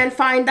 I can't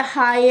find the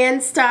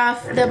high-end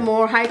stuff, the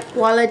more high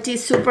quality,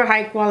 super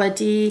high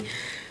quality,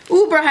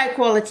 uber high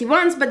quality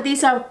ones, but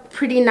these are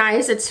pretty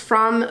nice. It's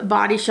from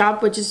Body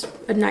Shop, which is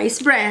a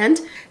nice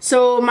brand.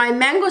 So my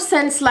mango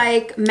scents,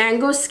 like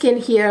mango skin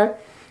here,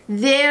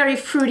 very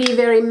fruity,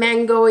 very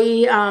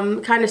mango-y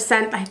kind of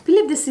scent. I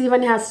believe this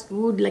even has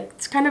wood, like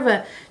it's kind of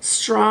a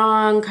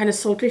strong kind of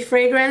sultry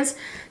fragrance.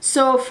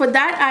 So for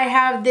that I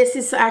have, this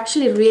is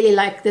actually really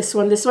like this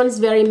one. This one is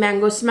very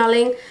mango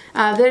smelling,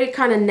 very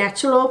kind of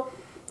natural,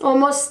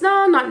 almost,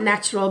 no, not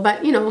natural,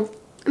 but you know,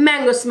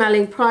 mango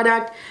smelling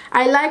product.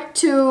 I like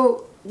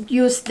to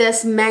use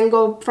this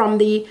mango from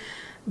the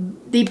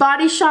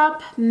Body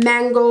Shop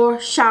mango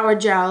shower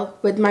gel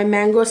with my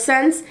mango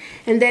scents.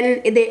 And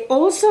then they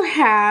also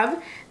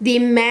have the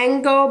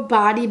mango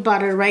body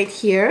butter right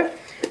here.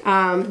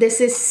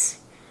 This is,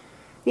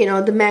 you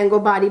know, the mango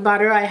body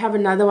butter. I have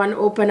another one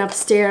open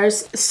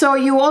upstairs. So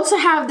you also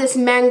have this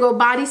mango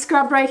body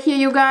scrub right here,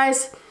 you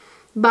guys,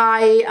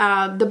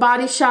 by the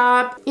Body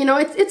Shop. You know,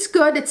 it's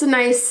good. It's a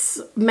nice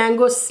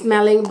mango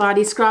smelling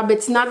body scrub.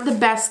 It's not the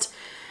best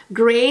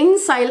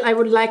grains. I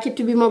would like it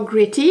to be more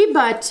gritty,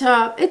 but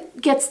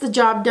it gets the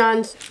job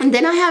done. And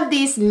then I have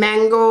these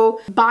mango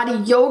body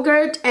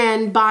yogurt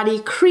and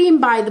body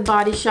cream by the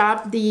Body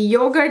Shop. The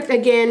yogurt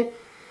again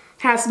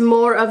has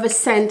more of a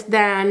scent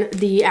than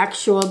the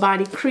actual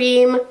body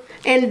cream.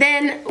 And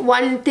then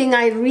one thing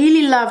I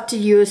really love to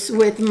use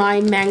with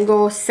my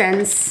mango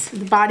scents,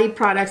 the body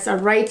products are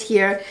right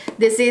here.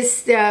 This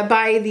is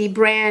by the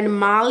brand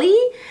Molly.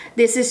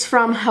 This is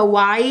from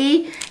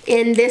Hawaii,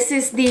 and this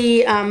is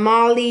the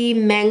Molly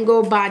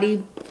Mango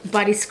Body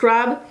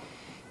Scrub.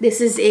 This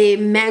is a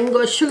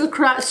mango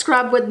sugar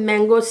scrub with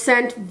mango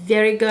scent,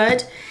 very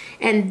good.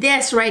 And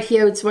this right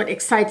here is what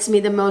excites me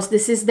the most.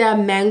 This is the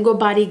Mango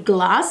Body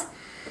Gloss.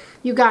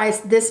 You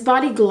guys, this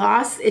body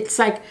gloss, it's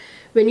like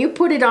when you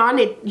put it on,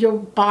 your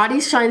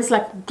body shines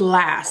like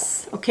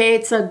glass. Okay,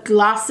 it's a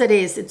gloss. It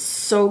is. It's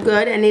so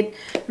good, and it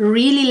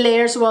really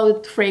layers well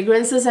with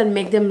fragrances and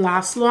make them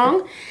last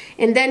long.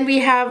 And then we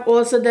have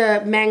also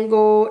the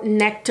Mango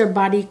Nectar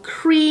Body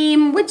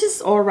Cream, which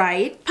is all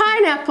right.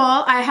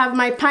 Pineapple, I have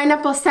my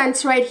pineapple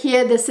scents right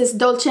here. This is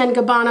Dolce &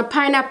 Gabbana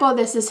pineapple.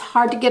 This is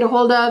hard to get a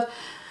hold of.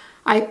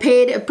 I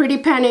paid a pretty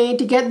penny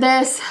to get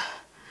this.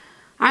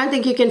 I don't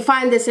think you can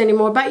find this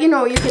anymore, but you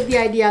know, you get the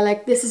idea.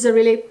 Like, this is a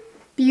really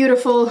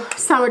beautiful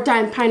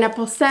summertime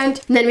pineapple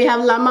scent. And then we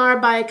have La Mar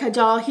by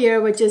Kajal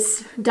here, which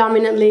is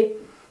dominantly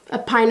a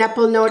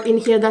pineapple note in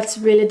here. That's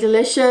really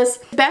delicious.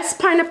 Best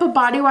pineapple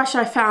body wash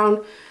I found.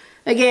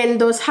 Again,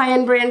 those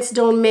high-end brands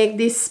don't make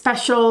these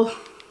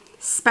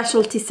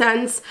specialty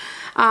scents.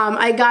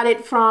 I got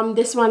it from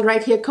this one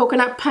right here,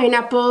 Coconut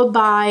Pineapple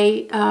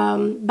by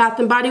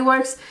Bath & Body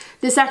Works.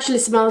 This actually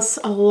smells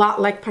a lot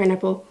like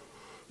pineapple.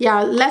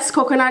 Yeah, less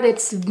coconut,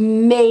 it's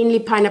mainly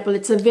pineapple.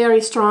 It's a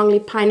very strongly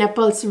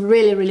pineapple. It's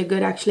really, really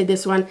good actually,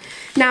 this one.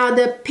 Now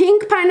the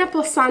Pink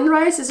Pineapple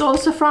Sunrise is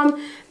also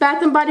from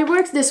Bath & Body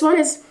Works. This one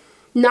is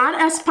not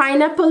as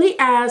pineapple-y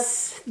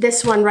as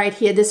this one right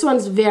here. This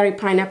one's very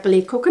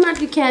pineapple-y. Coconut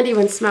you can't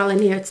even smell in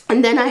here.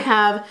 And then I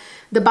have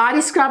the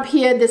body scrub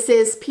here. This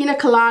is Pina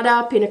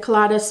Colada. Pina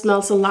Colada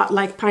smells a lot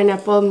like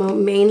pineapple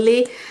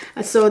mainly.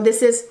 So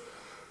this is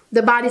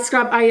The body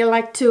scrub I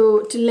like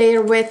to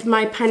layer with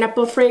my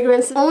pineapple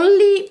fragrance.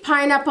 Only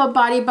pineapple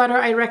body butter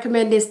I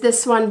recommend is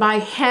this one by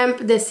Hemp.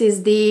 This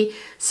is the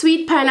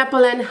sweet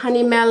pineapple and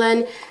honey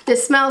melon.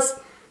 This smells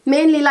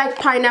mainly like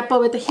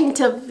pineapple with a hint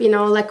of, you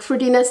know, like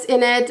fruitiness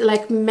in it,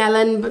 like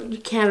melon, but you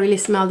can't really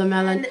smell the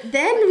melon. And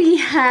then we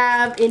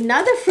have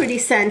another fruity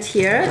scent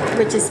here,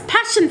 which is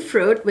passion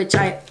fruit, which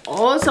I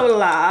also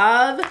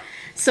love.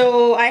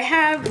 So I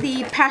have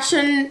the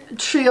Passion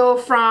Trio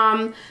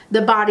from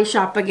the Body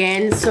Shop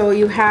again. So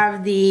you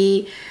have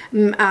the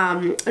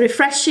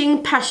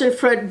refreshing passion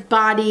fruit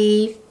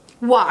body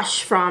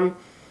wash from,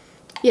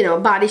 you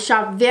know, Body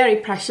Shop. Very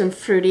passion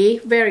fruity,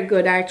 very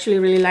good. I actually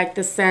really like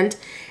the scent.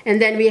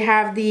 And then we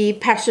have the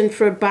passion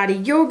fruit body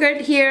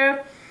yogurt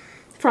here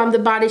from the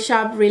Body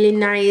Shop, really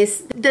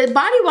nice. The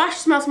body wash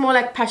smells more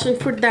like passion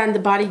fruit than the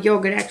body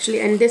yogurt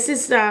actually. And this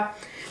is the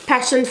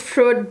passion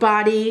fruit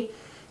body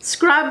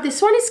scrub.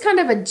 This one is kind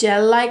of a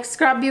gel-like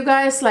scrub, you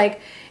guys.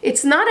 Like,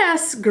 it's not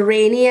as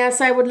grainy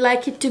as I would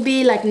like it to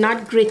be, like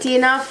not gritty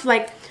enough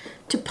like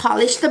to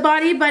polish the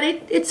body, but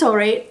it's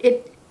alright.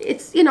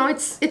 It's you know,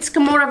 it's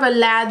more of a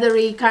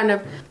lathery kind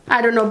of,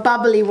 I don't know,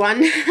 bubbly one.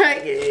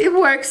 It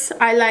works.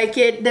 I like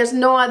it. There's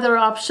no other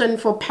option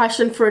for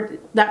passion fruit,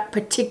 that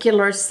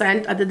particular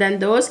scent, other than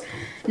those.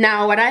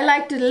 Now, what I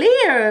like to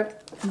layer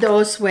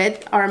those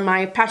with are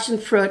my passion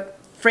fruit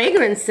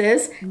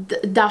fragrances.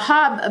 The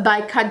Hub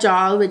by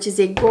Kajal, which is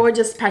a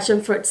gorgeous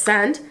passion fruit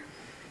scent.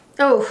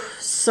 Oh,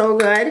 so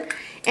good.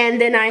 And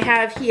then I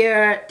have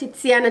here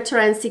Tiziana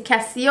Terenzi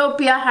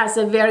Cassiopeia, has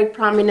a very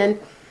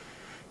prominent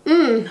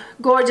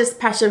gorgeous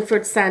passion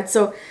fruit scent.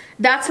 So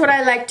that's what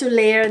I like to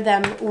layer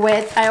them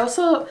with. I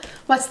also,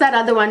 what's that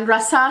other one,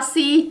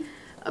 Rasasi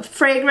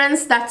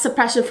fragrance, that's a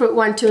passion fruit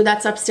one too.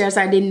 That's upstairs.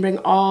 I didn't bring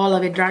all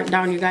of it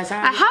down, you guys.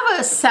 I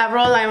have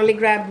several. I only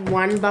grabbed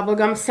one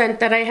bubblegum scent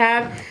that I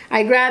have.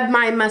 I grabbed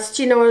my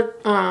Moschino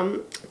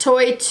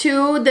Toy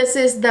 2. This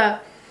is the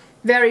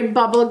very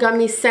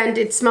bubblegummy scent.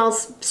 It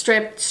smells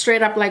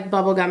straight up like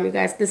bubblegum, you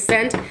guys, this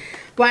scent.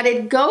 What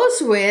it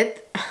goes with,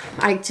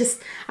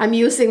 I'm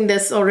using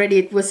this already.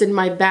 It was in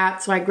my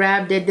bath, so I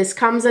grabbed it. This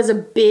comes as a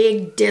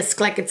big disc,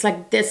 like it's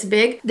like this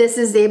big. This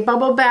is a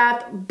bubble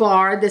bath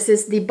bar. This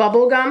is the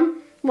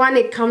bubblegum one.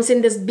 It comes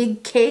in this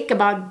big cake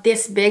about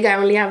this big. I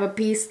only have a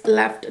piece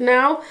left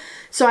now.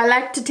 So I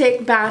like to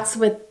take baths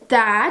with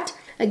that.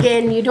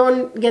 Again, you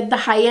don't get the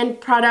high-end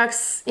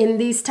products in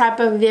these type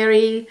of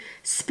very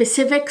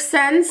specific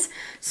scents.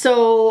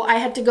 So I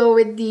had to go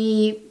with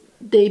the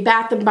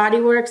Bath and Body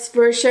Works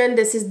version.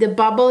 This is the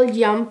Bubble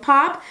Yum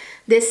Pop.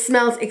 This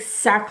smells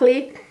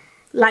exactly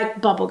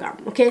like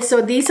bubblegum. Okay,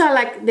 so these are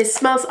like, this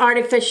smells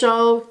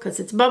artificial because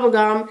it's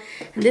bubblegum,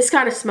 and this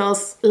kind of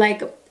smells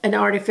like an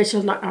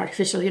artificial, not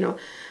artificial, you know,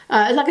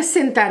 like a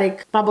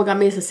synthetic.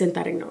 Bubblegum is a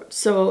synthetic note,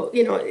 so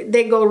you know,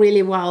 they go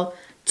really well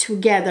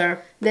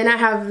together. Then I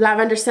have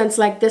lavender scents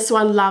like this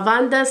one,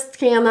 Lavanda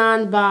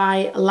Canon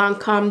by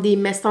Lancome, the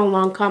Maison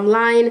Lancome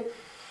line.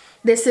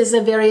 This is a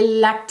very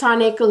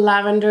lactonic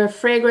lavender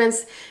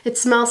fragrance. It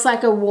smells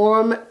like a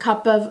warm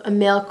cup of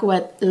milk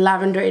with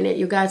lavender in it,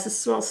 you guys. It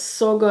smells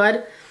so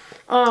good.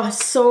 Oh,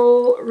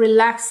 so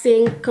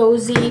relaxing,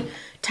 cozy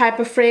type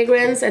of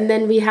fragrance. And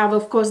then we have,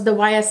 of course, the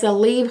YSL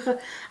Libre.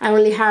 I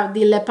only have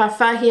the Le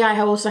Parfum here. I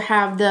also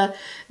have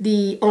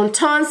the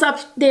Entente up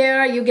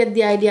there. You get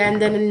the idea.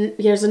 And then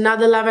here's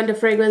another lavender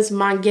fragrance,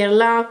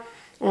 Guerlain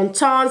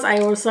Cherry. I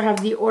also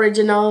have the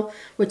original,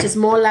 which is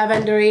more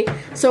lavendery.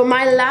 So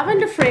my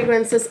lavender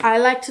fragrances, I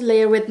like to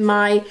layer with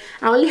my,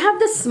 I only have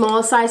the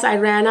small size. I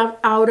ran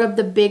out of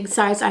the big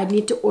size. I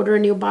need to order a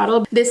new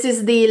bottle. This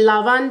is the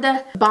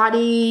Lavender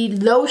Body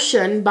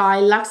Lotion by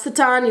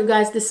L'Occitane. You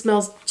guys, this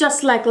smells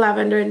just like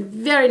lavender and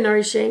very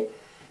nourishing.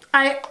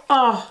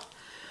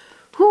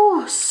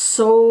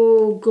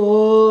 So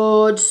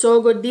good,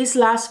 so good. These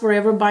last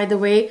forever, by the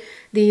way.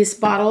 These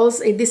bottles,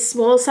 this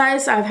small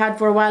size I've had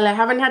for a while. I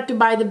haven't had to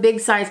buy the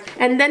big size.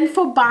 And then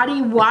for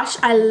body wash,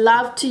 I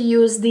love to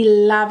use the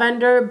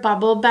Lavender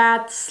Bubble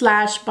Bath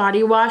 /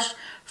 Body Wash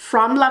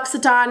from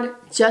L'Occitane.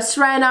 Just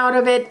ran out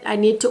of it. I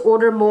need to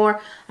order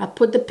more. I'll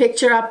put the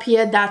picture up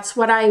here. That's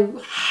what I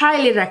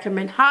highly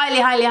recommend.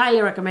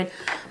 Highly recommend.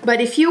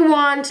 But if you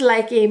want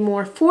like a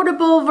more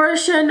affordable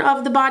version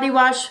of the body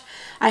wash,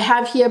 I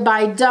have here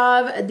by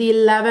Dove the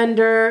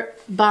Lavender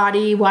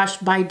Body Wash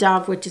by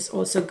Dove, which is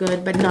also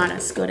good, but not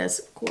as good as,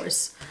 of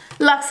course,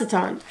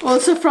 L'Occitane.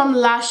 Also from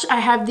Lush, I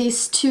have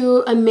these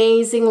two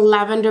amazing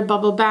lavender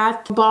bubble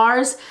bath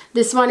bars.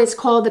 This one is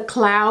called the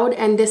Cloud,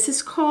 and this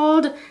is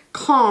called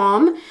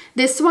Calm.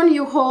 This one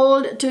you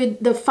hold to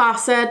the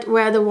faucet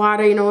where the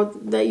water, you know,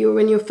 that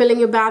when you're filling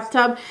your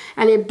bathtub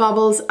and it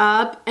bubbles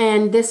up,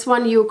 and this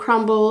one you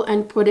crumble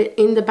and put it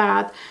in the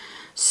bath.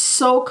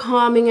 So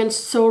calming and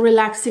so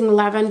relaxing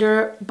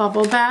lavender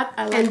bubble bath.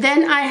 And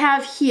then I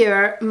have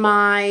here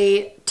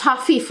my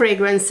toffee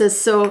fragrances.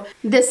 So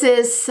this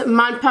is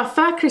Mon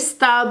Parfum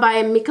Cristal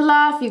by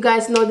Micallef. You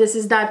guys know this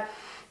is that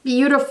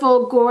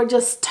beautiful,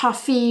 gorgeous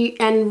toffee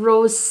and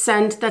rose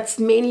scent that's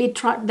mainly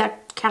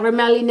that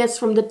caramelliness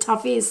from the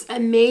toffee is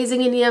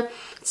amazing in here.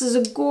 This is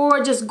a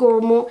gorgeous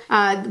Gourmand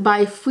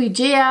by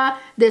Fugea.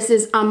 This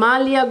is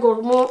Amalia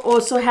Gourmand,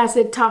 also has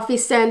a toffee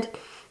scent.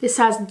 This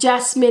has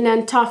jasmine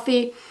and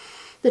toffee.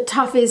 The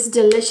toffee is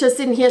delicious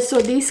in here. So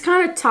these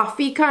kind of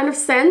toffee kind of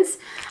scents,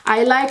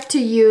 I like to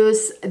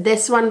use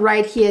this one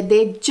right here.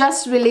 They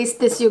just released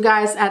this, you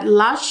guys, at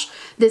Lush.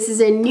 This is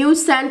a new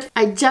scent.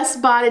 I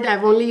just bought it.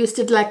 I've only used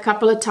it like a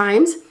couple of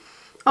times.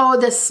 Oh,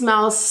 this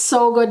smells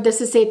so good. This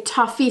is a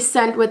toffee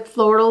scent with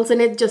florals in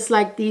it, just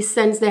like these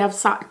scents. They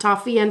have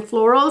toffee and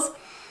florals.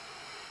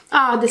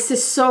 Ah, this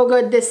is so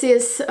good. This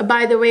is,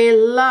 by the way,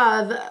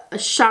 Love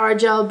Shower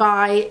Gel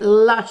by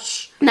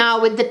Lush. Now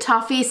with the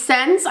toffee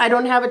scents, I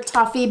don't have a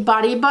toffee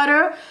body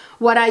butter.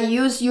 What I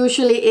use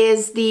usually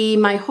is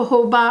my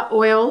jojoba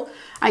oil.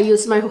 I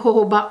use my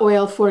jojoba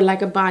oil for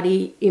like a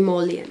body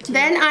emollient.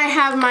 Then I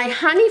have my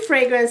honey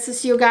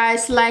fragrances, you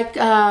guys, like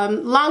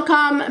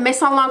Lancôme,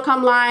 Maison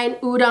Lancôme line,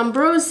 Oud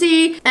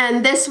Ambroisie,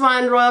 and this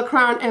one, Royal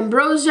Crown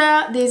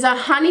Ambrosia. These are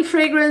honey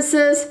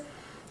fragrances.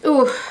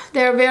 Ooh,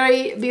 they're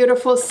very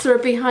beautiful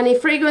syrupy honey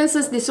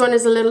fragrances. This one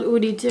is a little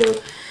oudy too.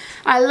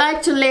 I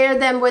like to layer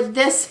them with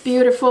this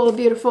beautiful,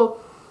 beautiful,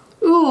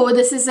 ooh,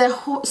 this is a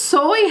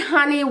soy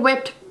honey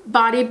whipped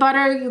body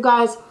butter, you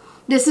guys.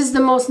 This is the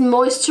most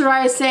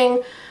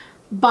moisturizing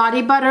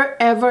body butter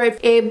ever.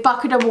 A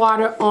bucket of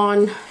water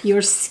on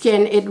your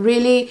skin. It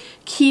really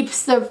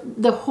keeps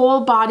the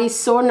whole body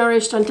so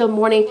nourished until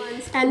morning.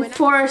 And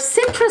for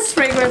citrus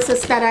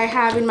fragrances that I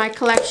have in my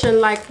collection,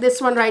 like this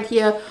one right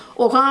here,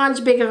 Orange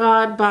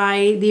Béguerade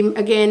by the,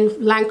 again,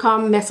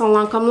 Lancôme, Maison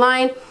Lancôme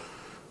line.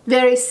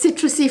 Very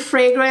citrusy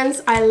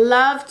fragrance. I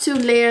love to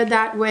layer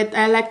that with,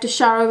 I like to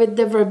shower with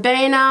the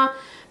Verbena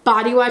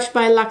body wash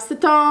by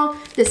L'Occitane.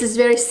 This is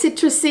very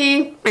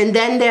citrusy. And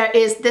then there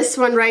is this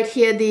one right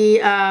here, the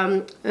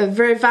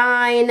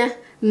Vervine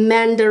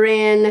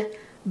Mandarin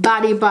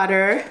body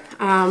butter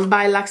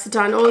by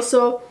L'Occitane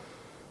also.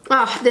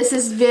 This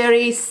is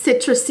very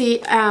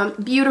citrusy,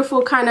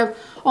 beautiful kind of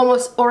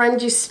almost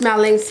orangey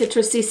smelling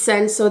citrusy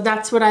scent. So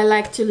that's what I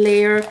like to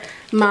layer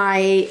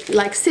my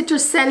like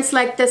citrus scents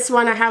like this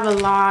one. I have a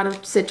lot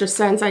of citrus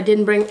scents. I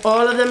didn't bring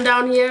all of them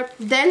down here.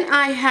 Then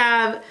I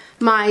have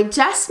my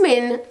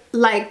jasmine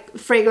like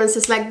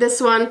fragrances like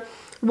this one.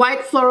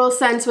 White floral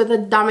scents with a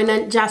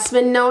dominant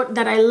jasmine note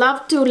that I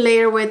love to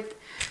layer with.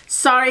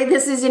 Sorry,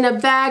 this is in a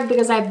bag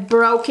because I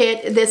broke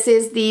it. This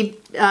is the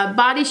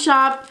Body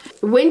Shop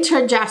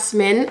Winter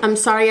Jasmine. I'm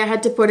sorry I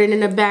had to put it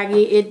in a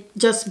baggie. It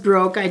just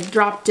broke. I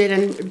dropped it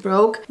and it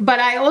broke.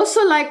 But I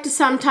also like to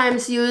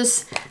sometimes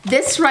use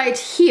this right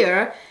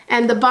here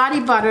and the body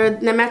butter,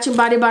 the matching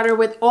body butter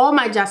with all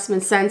my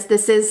jasmine scents.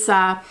 This is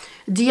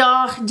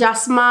Dior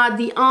Jasmin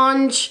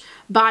d'Ange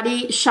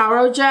body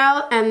shower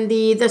gel, and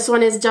this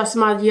one is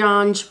Jasmin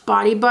d'Ange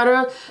body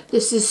butter.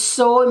 This is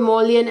so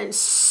emollient and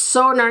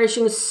so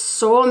nourishing,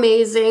 so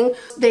amazing.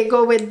 They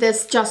go with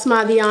this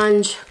Jasmin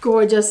d'Ange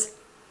gorgeous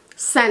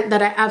scent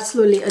that I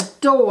absolutely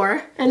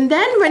adore. And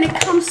then when it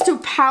comes to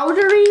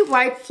powdery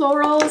white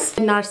florals,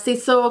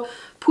 Narciso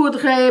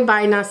Poudre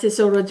by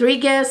Narciso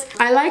Rodriguez.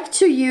 I like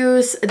to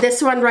use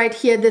this one right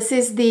here. This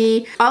is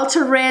the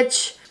Ultra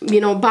Rich,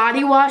 you know,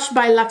 body wash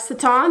by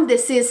L'Occitane.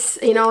 This is,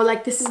 you know,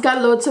 like this has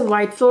got loads of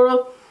white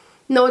floral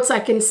notes.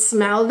 I can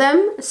smell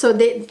them. So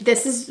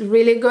this is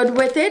really good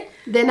with it.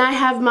 Then I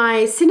have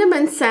my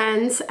cinnamon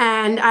scents,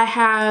 and I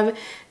have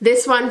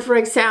this one, for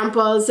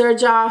example,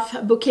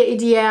 Xerjoff Bouquet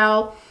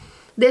Ideal.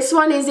 This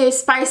one is a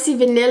spicy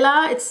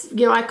vanilla. It's,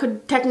 you know, I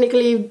could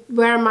technically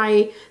wear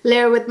my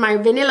layer with my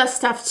vanilla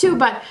stuff too,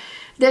 but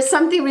there's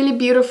something really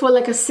beautiful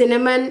like a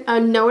cinnamon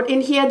note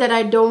in here that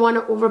I don't want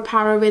to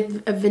overpower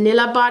with a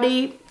vanilla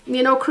body,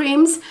 you know,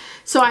 creams.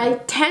 So I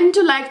tend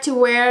to like to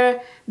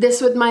wear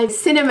this with my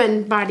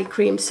cinnamon body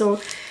cream. So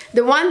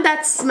the one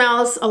that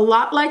smells a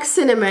lot like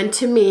cinnamon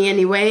to me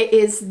anyway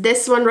is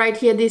this one right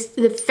here. The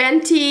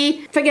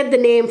Fenty, forget the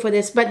name for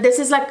this, but this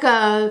is like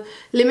a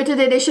limited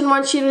edition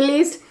one she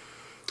released.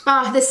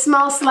 This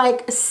smells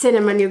like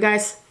cinnamon, you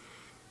guys.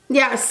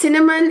 Yeah,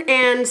 cinnamon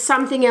and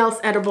something else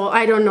edible.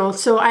 I don't know.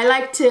 So I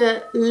like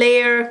to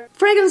layer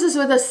fragrances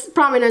with a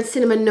prominent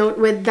cinnamon note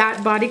with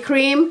that body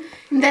cream.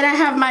 And then I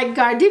have my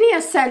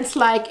gardenia scents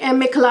like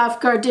Emic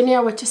Love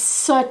Gardenia, which is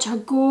such a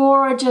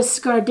gorgeous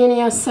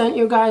gardenia scent,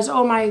 you guys.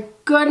 Oh my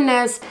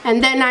goodness.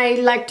 And then I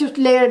like to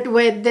layer it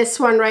with this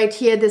one right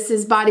here. This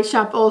is Body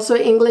Shop, also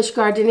English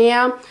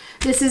Gardenia.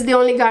 This is the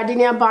only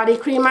gardenia body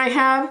cream I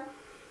have.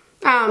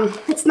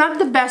 It's not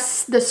the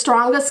best, the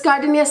strongest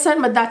gardenia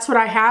scent, but that's what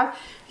I have.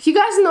 If you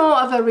guys know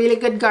of a really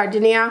good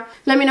gardenia,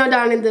 let me know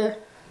down in the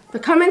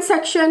comment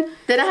section.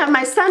 Then I have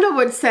my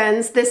sandalwood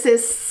scents. This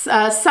is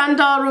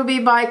Sandal Ruby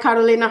by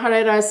Carolina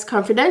Herrera's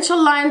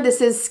Confidential line.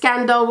 This is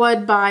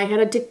Scandalwood by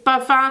Heretic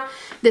Parfum.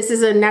 This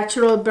is a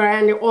natural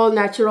brand, all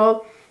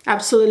natural,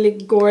 absolutely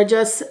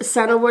gorgeous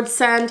sandalwood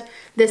scent.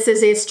 This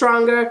is a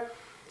stronger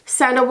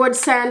sandalwood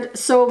scent.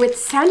 So with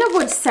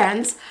sandalwood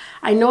scents,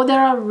 I know there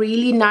are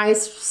really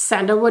nice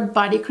sandalwood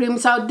body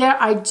creams out there.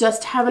 I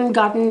just haven't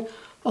gotten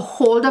a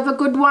hold of a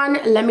good one,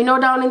 let me know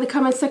down in the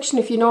comment section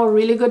if you know a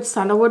really good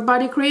sandalwood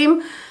body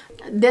cream.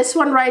 This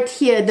one right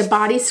here, the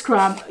body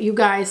scrub, you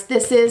guys,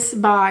 this is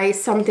by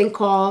something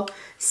called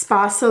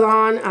Spa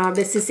Salon.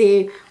 This is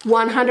a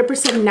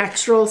 100%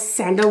 natural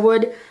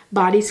sandalwood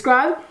body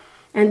scrub,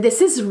 and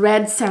this is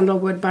red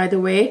sandalwood, by the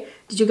way.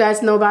 Did you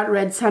guys know about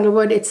red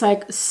sandalwood? It's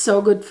like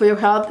so good for your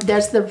health.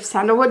 There's the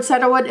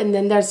sandalwood, and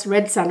then there's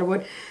red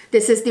sandalwood.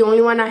 This is the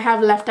only one I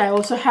have left. I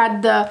also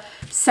had the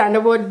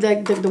sandalwood,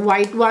 the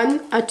white one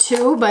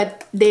too,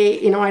 but they,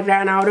 you know, I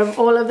ran out of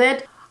all of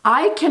it.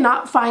 I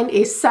cannot find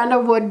a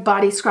sandalwood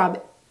body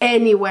scrub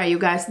anywhere, you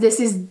guys. This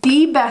is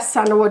the best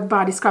sandalwood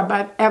body scrub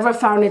I've ever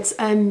found. It's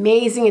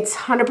amazing. It's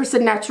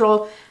 100%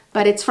 natural,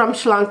 but it's from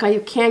Sri Lanka.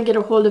 You can't get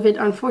a hold of it,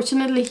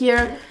 unfortunately,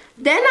 here.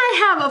 Then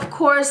I have, of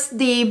course,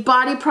 the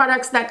body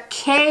products that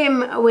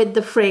came with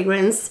the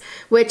fragrance,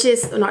 which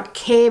is not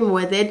came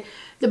with it.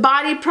 The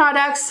body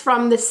products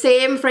from the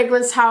same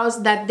fragrance house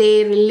that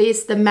they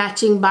released the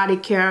matching body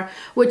care,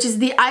 which is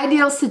the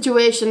ideal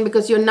situation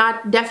because you're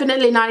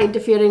definitely not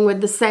interfering with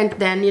the scent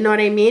then, you know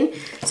what I mean?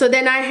 So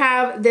then I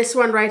have this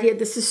one right here.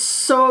 This is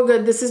so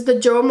good. This is the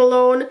Jo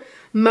Malone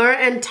Myrrh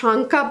and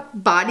Tonka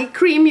body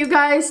cream, you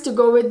guys, to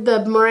go with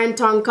the Myrrh and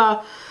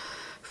Tonka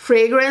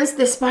fragrance.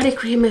 This body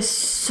cream is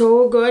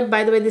so good.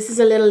 By the way, this is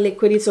a little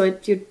liquidy, so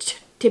if you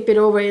tip it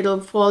over,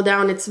 it'll fall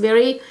down. It's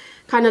very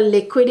kind of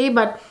liquidy,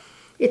 but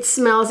it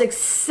smells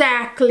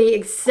exactly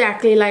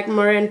like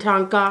Myrrh and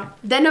Tonka.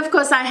 Then of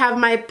course I have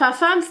my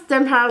Perfumes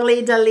de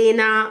Harley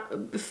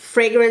Delina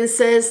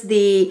fragrances,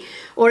 the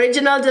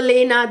original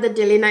Delina, the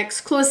Delina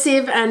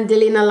exclusive, and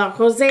Delina La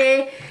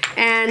Rosée.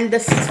 And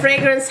the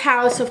fragrance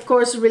house, of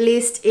course,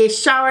 released a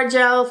shower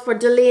gel for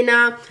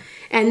Delina.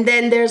 And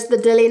then there's the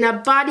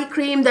Delina body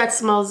cream that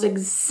smells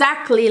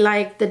exactly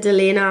like the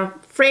Delina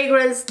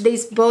fragrance.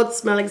 These both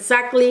smell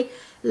exactly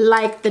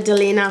like the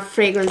Delina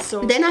fragrance.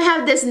 So then I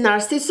have this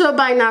Narciso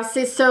by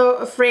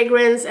Narciso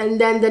fragrance, and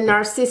then the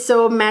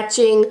Narciso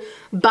matching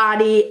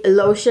body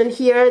lotion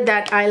here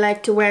that I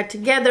like to wear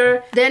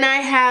together. Then I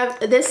have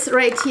this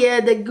right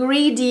here, the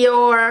Gris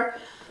Dior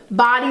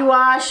body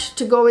wash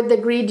to go with the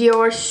Gris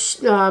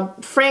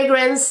Dior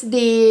fragrance,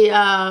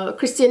 the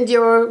Christian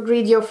Dior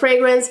Gris Dior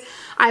fragrance.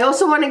 I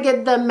also want to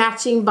get the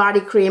matching body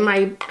cream.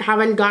 I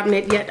haven't gotten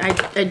it yet.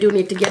 I do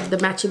need to get the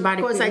matching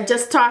body cream. Of course, I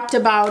just talked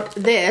about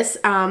this,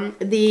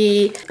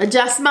 the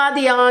Jasma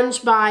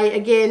d'Ange by,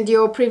 again,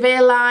 Dior Privé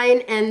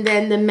line, and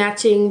then the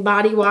matching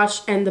body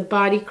wash and the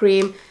body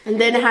cream. And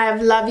then I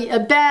have La Vie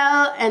est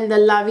Belle and the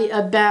La Vie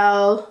est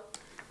Belle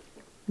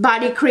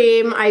body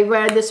cream. I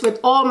wear this with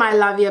all my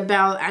La Vie est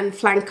Belle and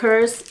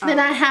flankers. Then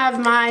I have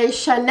my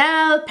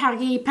Chanel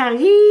Paris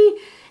Paris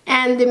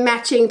and the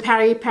matching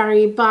Paris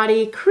Paris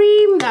body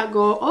cream that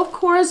go, of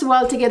course,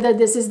 well together.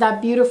 This is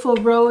that beautiful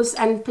rose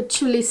and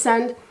patchouli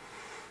scent.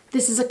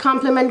 This is a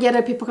compliment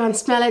getter. People can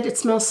smell it. It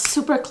smells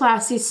super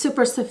classy,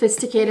 super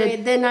sophisticated.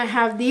 Okay, then I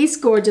have these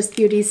gorgeous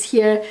beauties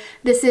here.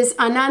 This is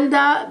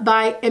Ananda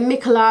by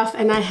Micallef,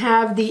 and I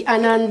have the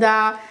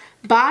Ananda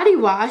body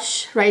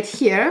wash right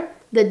here,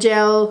 the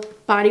gel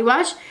body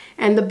wash,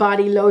 and the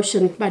body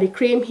lotion, body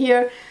cream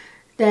here.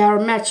 They are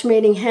match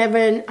made in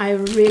heaven. I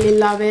really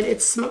love it.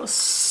 It smells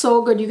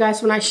so good, you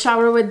guys. When I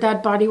shower with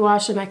that body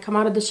wash and I come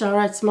out of the shower,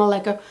 I smell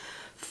like a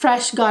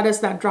fresh goddess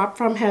that dropped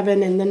from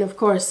heaven. And then, of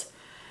course,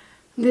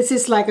 this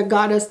is like a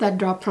goddess that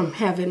dropped from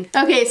heaven.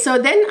 Okay, so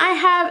then I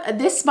have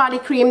this body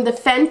cream, the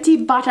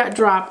Fenty Butter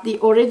Drop, the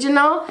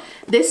original.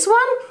 This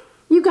one,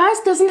 you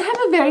guys, doesn't have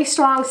a very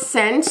strong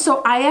scent.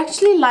 So I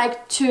actually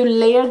like to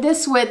layer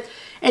this with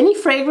any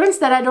fragrance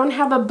that I don't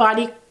have a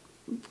body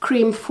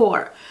cream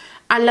for.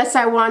 Unless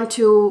I want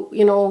to,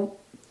 you know,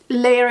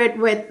 layer it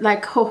with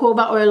like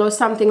jojoba oil or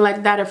something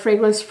like that, a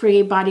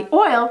fragrance-free body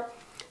oil.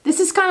 This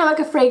is kind of like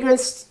a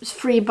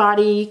fragrance-free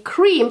body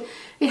cream.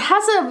 It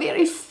has a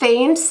very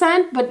faint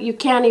scent, but you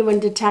can't even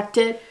detect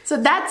it.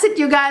 So that's it,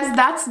 you guys.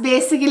 That's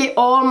basically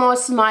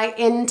almost my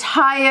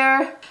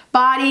entire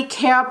body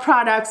care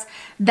products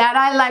that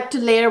I like to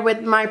layer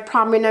with my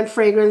prominent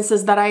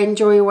fragrances that I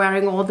enjoy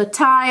wearing all the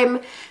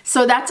time.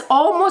 So that's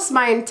almost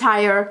my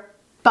entire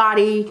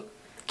body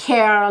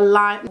care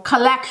line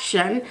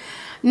collection.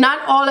 Not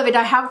all of it.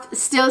 I have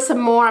still some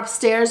more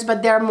upstairs,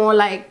 but they're more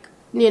like,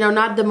 you know,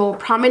 not the more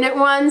prominent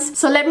ones.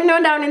 So let me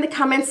know down in the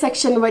comment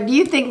section, what do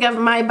you think of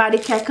my body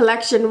care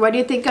collection? What do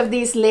you think of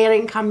these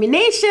layering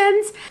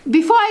combinations?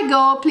 Before I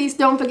go, please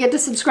don't forget to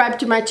subscribe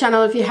to my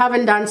channel if you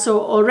haven't done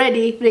so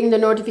already. Ring the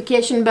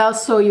notification bell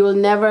so you will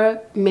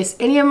never miss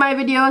any of my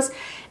videos.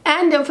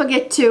 And don't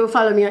forget to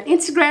follow me on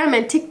Instagram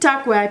and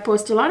TikTok, where I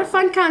post a lot of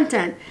fun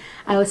content.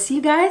 I will see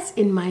you guys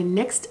in my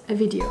next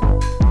video.